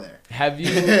the bar there. have you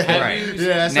Right. you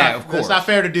Yeah, that's No, not. of That's course. not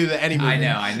fair to do that. Any movie.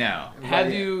 I know.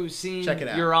 have Yeah. you seen Check it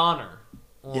out. Your Honor?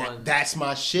 Yeah, On, that's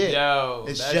my shit. Yo,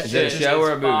 It's that just- Is it a shit show is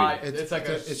or a movie? fire. It's like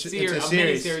a it's series, a series.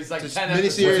 mini-series, like It's 10 a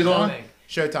episodes. mini-series or on? something.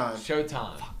 Showtime.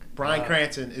 Showtime. Bryan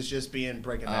Cranston is just being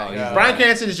Breaking Bad. Oh, yeah. Bryan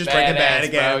Cranston is just Breaking Bad Badass,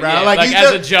 again, bro. Yeah, Like, he's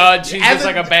as a just, judge, he's just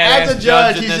like a badass as a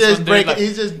judge. in He's this just one, dude, breaking. like,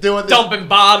 He's just doing this. dumping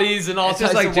bodies and all It's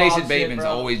just types like of wild Jason shit, Bateman's bro.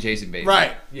 always Jason Bateman.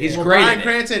 Right. He's Well, great Bryan in it.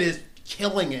 Cranston is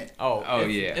killing it. Oh, Oh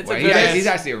it's- yeah. It's Well, a good ass. he's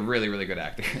actually a really, really good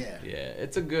actor. Yeah. Yeah,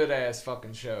 it's a good ass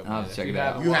fucking show. I'll have man. to check If it you out.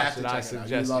 haven't You watched have to it, check I it out.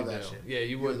 suggest You love you that do. shit. Yeah,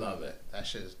 you would love it.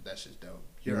 That's just dope.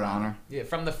 Your Honor. Yeah,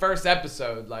 from the first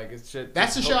episode, like it's shit.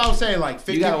 That's the show I was saying. Like You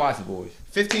 15, gotta watch the boys.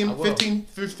 15, I will.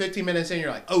 15 minutes in, you're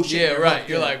like, oh shit. Yeah, they're right. hooked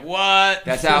You're in. like, what?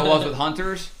 That's how it was with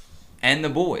Hunters and the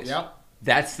boys. Yep.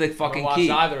 That's the Haven't fucking watched key.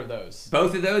 either of those.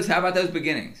 Both of those. How about those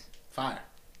beginnings? Fire.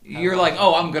 You're like,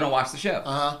 oh, I'm gonna watch the show.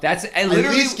 Uh-huh. That's At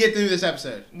literally least get through this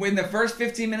episode. when the first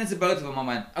 15 minutes of both of them, I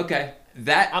went, okay,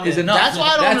 that I'm is in. enough. That's why I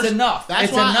don't That's understand- enough. That's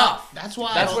It's why enough. That's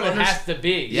why. That's I what don't it has to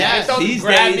be. Yeah, If it doesn't these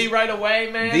grab days- me right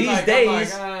away, man. these like, I'm days- like,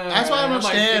 That's why I don't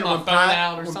might get understand my when, phone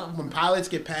out or something. when pilots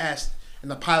get passed and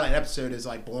the pilot episode is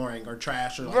like boring or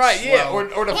trash or like Right, yeah, slow. or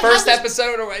the I'm like, first how does-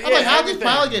 episode, or yeah, I'm like, how did everything.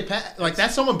 pilot get passed? Like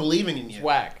that's someone believing in you. It's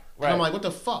whack. And Right. I'm like, what the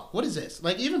fuck? What is this?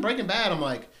 Like even Breaking Bad, I'm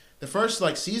like, the first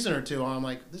like season or two, I'm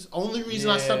like, this only reason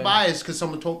I stuck Yeah. by is because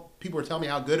people were telling me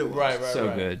how good it was. right, So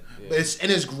right. good. Yeah. But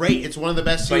it's great. It's one of the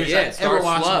best But series yeah, it I've ever starts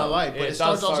watched in my slow. life. Yeah, But it it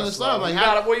starts does also start slow. slow. I'm like, you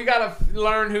how? gotta, you gotta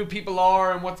learn who people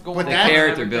are and what's going But on. that- and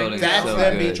character everything. building is That's so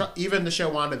them good. even the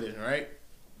show WandaVision, right?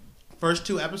 First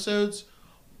 2 episodes,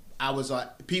 I was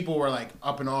like, people were like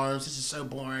up in arms. This is so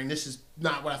boring. This is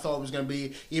not what I thought it was gonna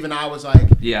be. Even I was like,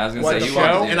 Yeah, I was gonna what say the you fuck?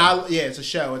 show? watched it. And it's a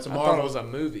show. It's a I Marvel. thought it was a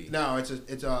movie. No, it's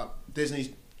a Disney's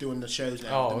doing the shows now.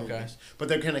 Oh, with the okay. movies. But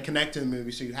they're gonna connect to the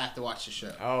movie, so you have to watch the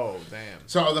show. Oh, damn.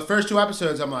 So the first 2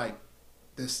 episodes, I'm like,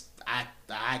 this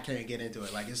I can't get into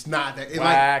it. Like it's not that.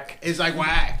 Whack. It's like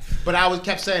whack. But I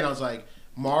kept saying, I was like,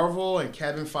 Marvel and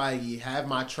Kevin Feige have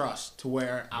my trust to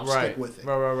where I'll stick with it.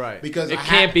 Right. Because it I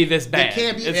can't have- be this bad. It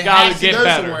can't be. It's it got has to get go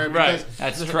better. somewhere Right. because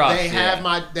That's trust. they have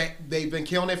yeah. they've been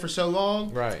killing it for so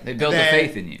long. Right. They built the Then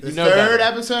faith in you. The You know third better.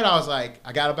 episode, I was like,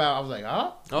 I was like,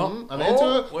 I'm Oh,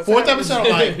 into it. what's Fourth happening? episode,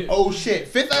 I'm like, oh shit.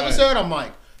 Fifth Right. episode, I'm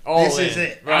like, All this in. is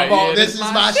it. Right, I'm all, yeah, this is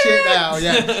my shit now.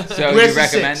 Yeah. So Where's you the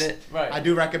recommend 6? it? Right. I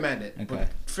do recommend it. Okay. But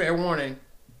fair warning,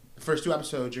 the first 2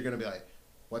 episodes, you're gonna be like,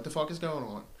 what the fuck is going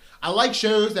on? I like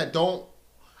shows that don't.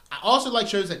 I also like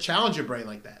shows that challenge your brain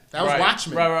like that. That was Right.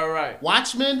 Watchmen. Right.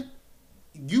 Watchmen,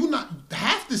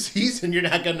 half the season you're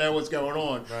not gonna know what's going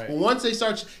on. Right. But once they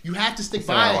start, you have to stick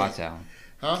So I by watch it. that one.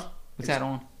 Huh? What's that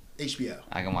on? HBO.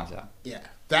 I can watch that. Yeah,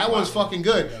 that one's fucking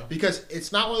good Yeah. because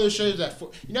it's not one of those shows that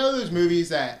those movies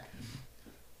that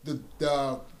the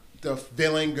the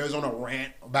villain goes on a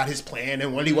rant about his plan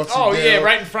and what he wants Oh, to do. yeah,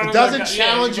 right in front it of doesn't the-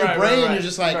 challenge yeah, your right, brain. right, You're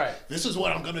just like, right. this is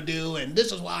what I'm gonna do, and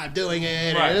this is why I'm doing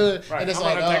it. Right, and, right. and it's I'm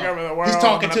like, gonna take over the world. he's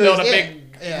talking I'm to gonna his build a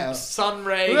big yeah. sun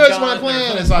ray. Here's gun my or plan.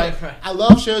 something. It's like Right. I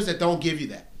love shows that don't give you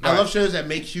that. I Right. love shows that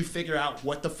makes you figure out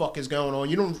what the fuck is going on.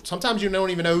 You don't. Sometimes you don't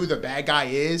even know who the bad guy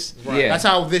is. Right. Yeah. That's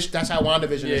how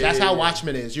WandaVision Yeah, is. That's yeah, how yeah.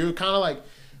 Watchmen is. You're kind of like,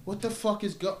 what the fuck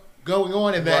is going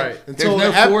on? And then Right. until There's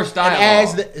no the ep- forced and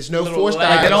dialogue. there's no Little forced layers.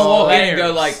 Like, they don't walk in and Layers.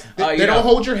 go like, They you know, don't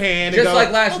hold your hand. just and go,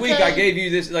 like last week, okay. I gave you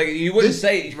this. Like you wouldn't This-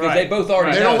 say because right, they both already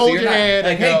right. They know. don't so hold you're your not hand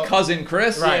like, and hey, go- cousin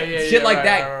Chris. Right. Yeah, yeah, Shit yeah, like right,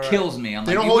 that right, right. kills me. I'm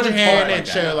They like, don't you hold your wouldn't talk hand like and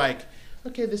that. show like,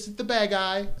 okay, this is the bad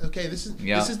guy. Okay, this is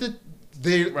Yeah.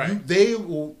 they Right. they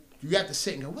will. You have to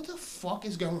sit and go, what the fuck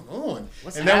is going on?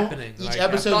 What's and then happening? Each Like, I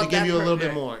episode thought to give that you a little per-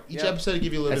 bit more. Each yeah. episode to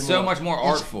give you a little It's bit more. so much more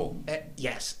artful.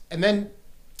 Yes, and then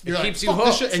you're like, keeps you fuck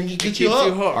this hooked. shit, and you It get keeps you you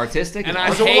hooked. hooked. Artistic. And is I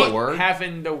also a hate word.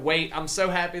 having to wait. I'm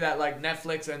so happy that like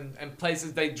Netflix and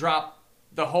places they drop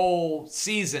the whole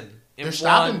season in They're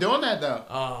stopping one. doing that though.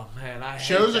 Oh man, I hate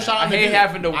Shows are that. stopping I to hate do it.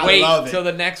 having to I wait love it. till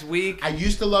the next week. I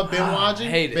used to love binge watching,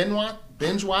 hate it.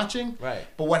 binge watching. Right.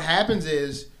 But what happens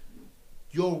is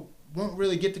you won't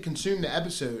really get to consume the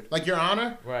episode. Like Your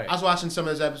Honor, Right. I was watching some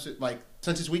of those episodes, like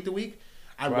since it's week to week.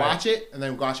 I'd Right. watch it and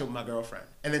then watch it with my girlfriend,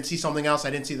 and then see something else I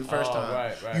didn't see the first Oh, time.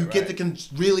 right, you get right.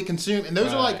 to really consume, and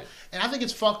those are like, Right. and I think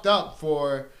it's fucked up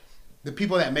for the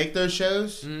people that make those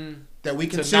shows. That we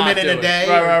To consume not it in do a it. day,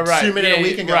 Right, or consume it in a Yeah,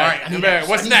 week, and go, right. all right, I need, Right.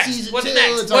 What's I need next? season What's two.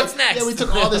 next? It's What's like, next? Yeah, we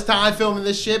took all this time filming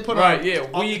this shit, put Right, on,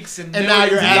 yeah, weeks and and now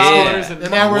you're millions of asking, dollars Yeah. and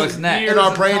and now we're, What's next? and our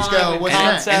years of brains time go, and what's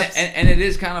next? concepts. And it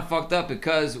is kind of fucked up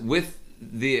because with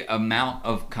the amount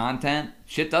of content,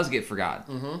 shit does get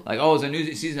forgotten. Like, oh, is a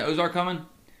new season of Ozark coming?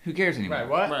 Who cares anymore? Right,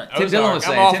 what? Right. Tim Ozark, Dillon was I'm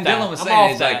saying. off Tim that. Dillon was I'm saying. off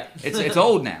It's that. like it's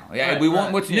old now. Yeah, Right, we want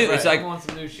right. what's Yeah, new. right. It's like We want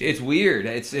some new shit. it's weird.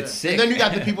 It's sick. And then you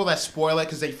got the people that spoil it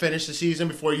because they finished the season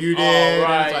before you did. Oh, and it's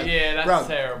right, like, yeah, that's bro,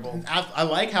 terrible. I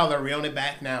like how they're reeling it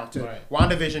back now. To Right.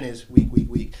 WandaVision is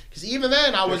week. Because even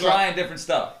then, I We're was like, trying different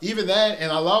stuff. even then,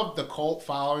 and I love the cult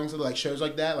followings of like shows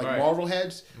like that, like Right. Marvel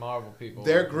heads. Marvel people.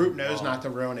 Their group knows not to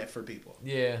ruin it for people.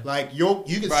 Yeah. Like you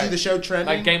can see Right. the show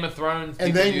trending, Like Game of Thrones. and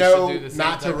people they used know to do the same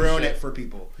not to type of ruin shit. it for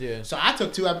people. Yeah. So I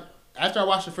took after I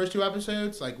watched the first 2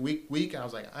 episodes, like week, I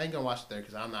was like, I ain't gonna watch the third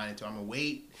because I'm not into it. I'm gonna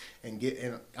wait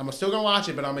and I'm still gonna watch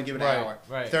it, but I'm gonna give it Right, an hour.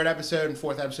 right. Third episode and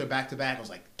fourth episode back to back. I was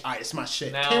like, all right, it's my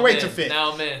shit. Now Can't wait I'm till in. fifth.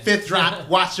 Now I'm in. Fifth drop,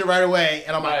 watched it right away,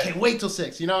 and I'm like, Right. can't wait till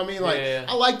 6. You know what I mean? Like, Yeah,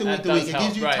 I like the that week to week. does It help,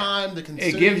 gives you right. time to consume.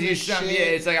 It gives you this something. shit. Yeah,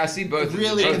 it's like I see both.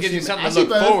 Really It consume gives you it. something I to see look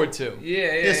both. forward to.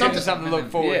 Yeah, something to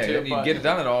look forward to, You but- get it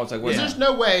done at all. It's like, Because well, there's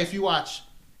no way if you watch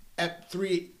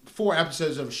 4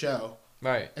 episodes of a show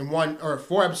Right. in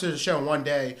 4 episodes of a show in one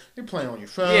day, you're playing on your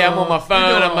phone. Yeah, I'm on my you're phone.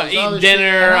 doing I'm all this eating other dinner.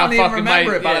 shit. I I don't even fucking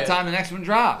remember might, it by yeah. the time the next one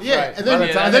drops. Yeah, Right. and then By you're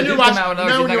the time and then they you're do come watching. out with You another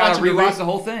know shit, when I you're gotta watching the re-watch the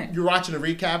whole thing. You're watching a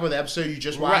recap of the episode you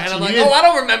just watched. Right, and I'm you like, didn't- oh, I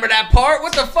don't remember that part.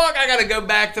 What the fuck? I gotta go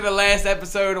back to the last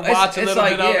episode and watch a It's little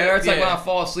like, bit of it. it's like when I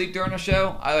fall asleep during a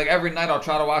show. I like every night I'll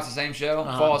try to watch the same show,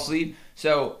 fall asleep.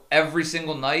 So every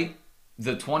single night,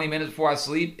 the 20 minutes before I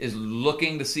sleep is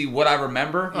looking to see what I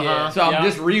remember. Yeah. So I'm Yeah.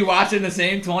 just rewatching the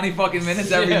same 20 fucking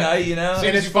minutes every Yeah. night, you know? And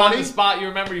And it's you find funny. the spot you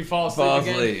remember, you fall asleep Fall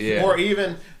again. asleep, yeah. Or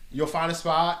even you'll find a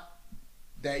spot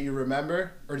that you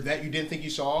remember or that you didn't think you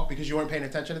saw because you weren't paying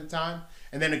attention at the time,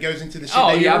 and then it goes into the shit Oh,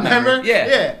 that you yeah, I remember.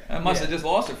 Yeah. I must Yeah. have just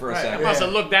lost it for a Right. I second. must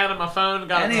have looked down at my phone,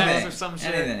 got a text Anything. or some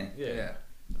shit. Anything. Yeah. Yeah.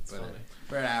 That's But, funny.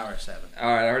 We're at hour 7.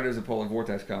 All right, I heard there's a polar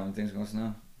vortex coming. Things gonna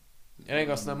snow. It ain't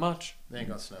gonna snow much. They ain't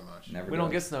gonna snow much. Never We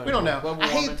don't does. get snow. We don't know. anymore. Global I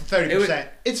hate warming. 30%.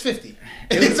 It's 50.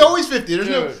 It's always 50. There's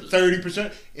no Dude.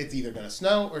 30%. It's either gonna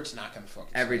snow or it's not gonna fucking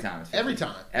Every snow. time it's 50. Every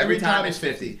time. Every time it's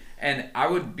 50. And I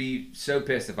would be so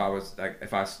pissed if I was like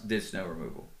if I did snow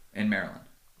removal in Maryland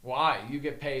Why? You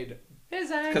get paid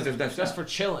because there's no snow. just for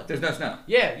chilling. There's no snow.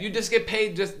 Yeah, you just get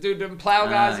paid just do them plow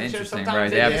guys and shit. Interesting, Sometimes right?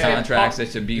 They they have just get contracts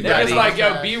pumped. that should be They're ready. just like,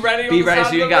 yo, be ready. Be on the ready side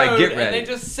so you of the gotta road, get And ready. they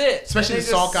just sit. Especially And the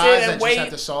they salt just guys sit that and just wait. have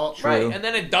to salt. Right, True. and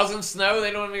then it doesn't snow.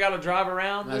 They don't even got to drive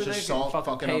around. That's dude. just They can salt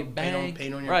fucking fucking pay on, bank.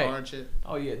 paint on your Right. car and shit.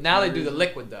 Oh yeah. Now they do the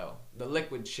liquid though. The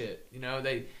liquid shit. You know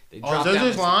they Oh, drop those down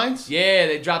those this- lines? Yeah,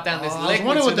 they drop down this Oh, I was liquid.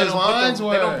 wondering so what they those don't put the- lines They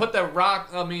were. don't put the rock.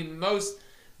 I mean, most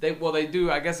they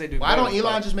do. I guess they do. Why don't both,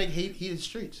 Elon but- just make heated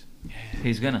streets?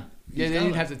 He's gonna. Yeah, He's then done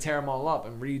you'd it. have to tear them all up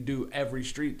and redo every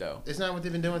street though. Isn't that what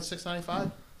they've been doing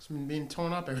 695? It's been being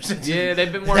torn up ever since. Yeah,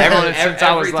 they've been working on it since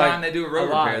I was Every time like they do a road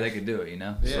alive. repair, they could do it. You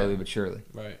know, Yeah. slowly but surely.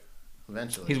 Right.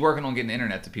 Eventually. He's working on getting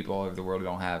internet to people all over the world who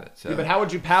don't have it. So Yeah, but how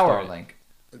would you power it? Starlink.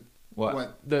 What?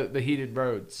 What? The heated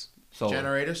roads. Solar.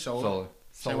 Generator, solar. Solar.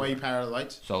 Same way you power the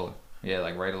lights. Solar. Yeah,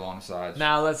 like right along the sides.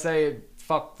 Now let's say it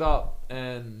fucked up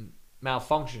and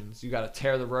malfunctions. You got to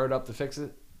tear the road up to fix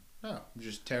it. No, you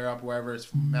just tear up wherever it's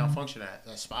malfunctioning at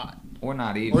that spot. Or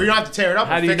not even. Or you don't have to tear it up.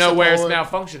 How and do you fix know it where it's forward.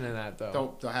 malfunctioning at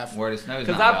though? They'll have. Where the snow's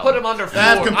Because not I've put them melting. under They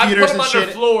have floors. I've computers put them and under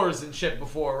shit. floors and shit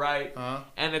before, right? Uh-huh.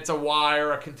 And it's a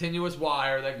wire, a continuous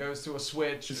wire that goes to a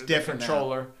switch. It's a different now.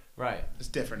 controller. Right. It's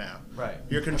different now. Right.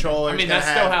 Your controller. I mean, that's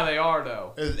still how they are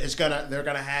though. They're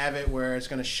gonna have it where it's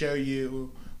gonna show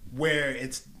you where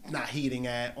it's not heating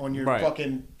at on your Right.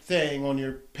 fucking thing on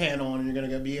your panel, and you're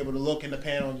gonna be able to look in the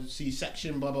panel and see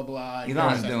section blah blah blah.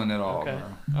 Elon's doing it all, Okay.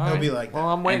 bro. All He'll be like Well,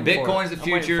 that. I'm waiting And for Bitcoin's it. the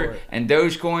I'm waiting future, for it. and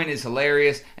Dogecoin is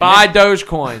hilarious. And Buy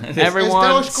Dogecoin. Everyone,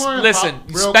 Dogecoin listen.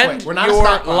 real Spend quick. We're not a your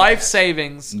stock podcast. life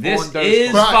savings this on Dogecoin.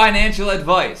 is But- financial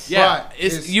advice. Yeah, But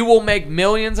it's, it's- you will make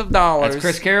millions of dollars. That's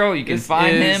Chris Carroll. You can This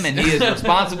find is- him, and he is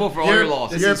responsible for all your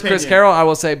losses. Your This is Chris opinion. Carroll. I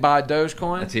will say buy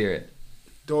Dogecoin. Let's hear it.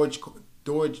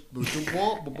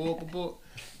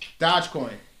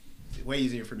 Dogecoin. Way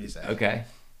easier for me to say. Okay.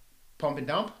 Pump and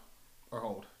dump or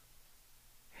hold.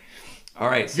 All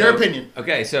right. So, Your opinion.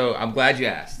 Okay, so I'm glad you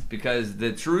asked because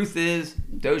the truth is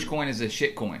Dogecoin is a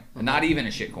shit coin. Not even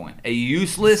a shit coin. A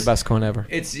useless. best coin ever.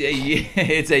 It's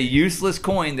a useless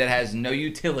coin that has no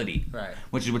utility. Right.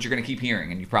 Which is what you're going to keep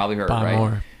hearing, and you've probably heard, Buy right?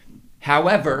 more.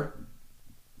 However,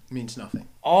 Means nothing.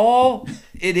 all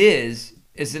it is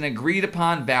an agreed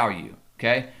upon value.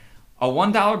 Okay, a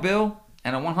 $1 bill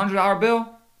and a $100 bill,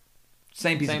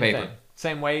 same piece Same of paper, thing.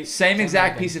 Same weight. same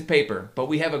exact everything. piece of paper, but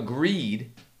we have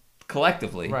agreed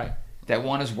collectively Right. that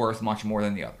one is worth much more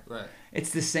than the other. Right. It's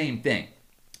the same thing.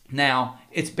 Now,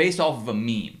 it's based off of a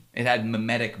meme. It had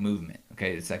mimetic movement.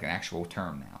 Okay, it's like an actual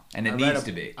term now, and it needs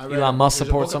to be. Elon Musk there's a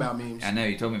supports book him. about memes. I know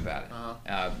you told me about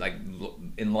it. Like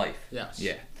in life. Yes.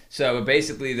 Yeah. So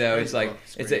basically, though, Great it's like book.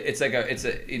 It's it's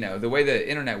a you know the way the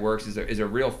internet works is a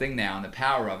real thing now, and the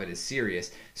power of it is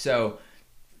serious. So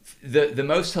the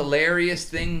most hilarious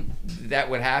thing that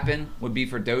would happen would be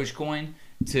for Dogecoin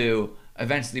to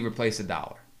eventually replace a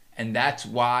dollar, and that's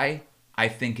why I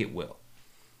think it will.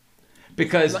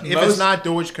 Because If it's not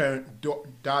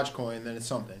Dogecoin, then it's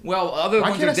something. well, other Why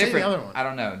ones can't are I say the different. other one? I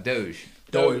don't know. Doge.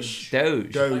 Doge.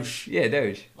 Doge. Yeah,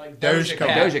 Doge. Like Doja Cat.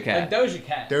 Doja Cat. Like Doja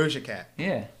Cat. Doja Cat.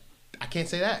 Yeah. I can't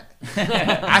say that.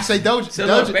 I say Doja. So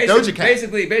Doja, look, Doja Cat.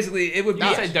 basically, it would be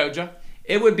You say Doja.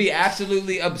 it would be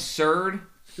absolutely absurd.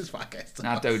 This podcast.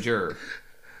 Not Dojer.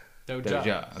 Doja.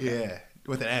 Doja. Okay. Yeah,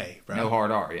 with an A, bro. No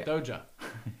hard R. Yeah. Doja.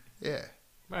 Yeah.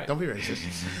 Right. Don't be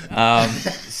racist.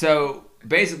 So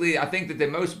basically, I think that the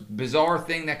most bizarre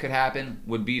thing that could happen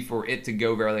would be for it to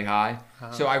go really high.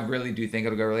 So I really do think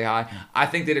it'll go really high. I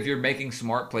think that if you're making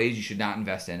smart plays, you should not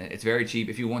invest in it. It's very cheap.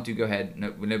 If you want to, go ahead.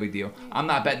 No big deal. I'm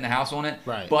not betting the house on it.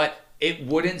 Right. But it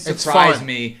wouldn't It's surprise fun.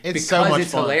 me It's because so much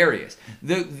it's fun. hilarious.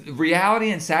 The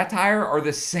reality and satire are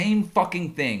the same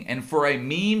fucking thing. And for a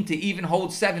meme to even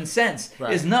hold 7 cents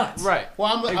Right. is nuts. Right.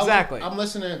 Well, Exactly. I'm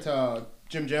listening to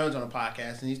Jim Jones on a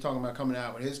podcast, and he's talking about coming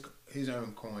out with his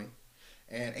own coin,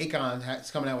 and Akon is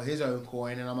coming out with his own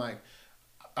coin, and I'm like,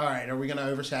 all right, are we gonna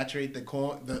oversaturate the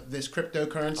coin, this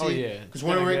cryptocurrency? Oh yeah. because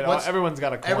Everyone's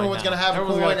got a coin. everyone's now. gonna have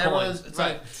Everyone's a coin. got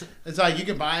Everyone's it's like you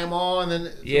can buy them all, and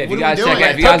then Yeah, if what you are we guys doing? check out,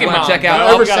 Like if you guys want Pokemon, to check bro.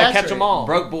 out We gotta Oversaturate. catch them all.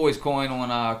 Broke Boys coin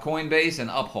on Coinbase and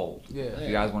Uphold. Yeah. If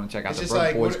you guys want to check out It's the just Broke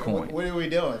like Boys what, coin. what are we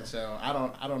doing? So I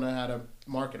don't know how to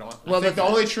market on. Well, I think the- the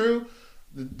only true,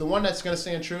 the one that's gonna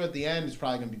stand true at the end is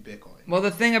probably gonna be Bitcoin. Well, the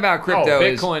thing about crypto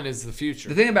is Bitcoin is the future.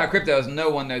 the thing about crypto is no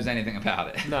one knows anything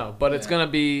about it. No, but it's Yeah. gonna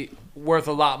be worth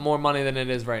a lot more money than it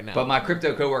is right now. But my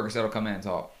crypto coworker said he'll come in and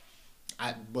talk.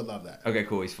 I would love that. Okay,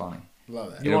 cool. He's funny.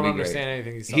 Love that. you it'll won't be great. understand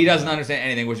anything he's He talking doesn't about. understand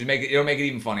anything, which would it'll make it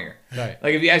even funnier. Right.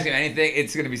 Like if you ask him anything,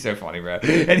 it's gonna be so funny, bro.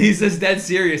 And he's just dead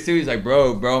serious too. He's like,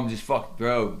 bro, I'm just fucked,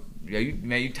 bro. Yeah,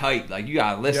 you tight. Like you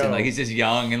gotta listen. Yo. Like he's just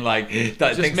young and like thinks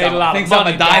made a I'm, lot of thinks I'm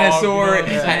money, a dog, dinosaur. you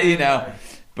know? You know.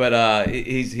 But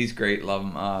he's great. Love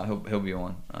him. He'll be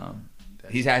on.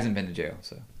 He hasn't been to jail,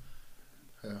 so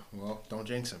Yeah, well, don't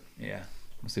jinx him. yeah.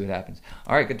 We'll see what happens.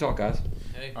 All right, good talk, guys.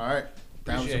 Hey. All right.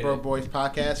 That was the Appreciate Broke it. Boys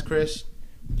podcast, Chris.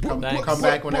 Thanks. Come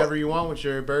back whenever you want with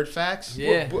your bird facts.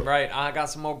 Yeah, right. I got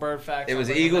some more bird facts. It was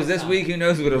I'll bring Eagles next this time. week. Who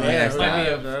knows what it'll be Yeah, next right. time?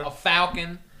 Maybe bro. a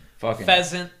falcon, Fucking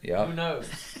pheasant. Yep. Who knows?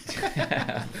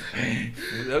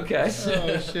 Okay.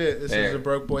 Oh shit! This There. is the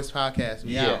Broke Boys podcast.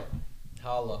 We Yeah. out.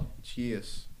 Holla.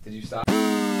 Cheers. Did you stop?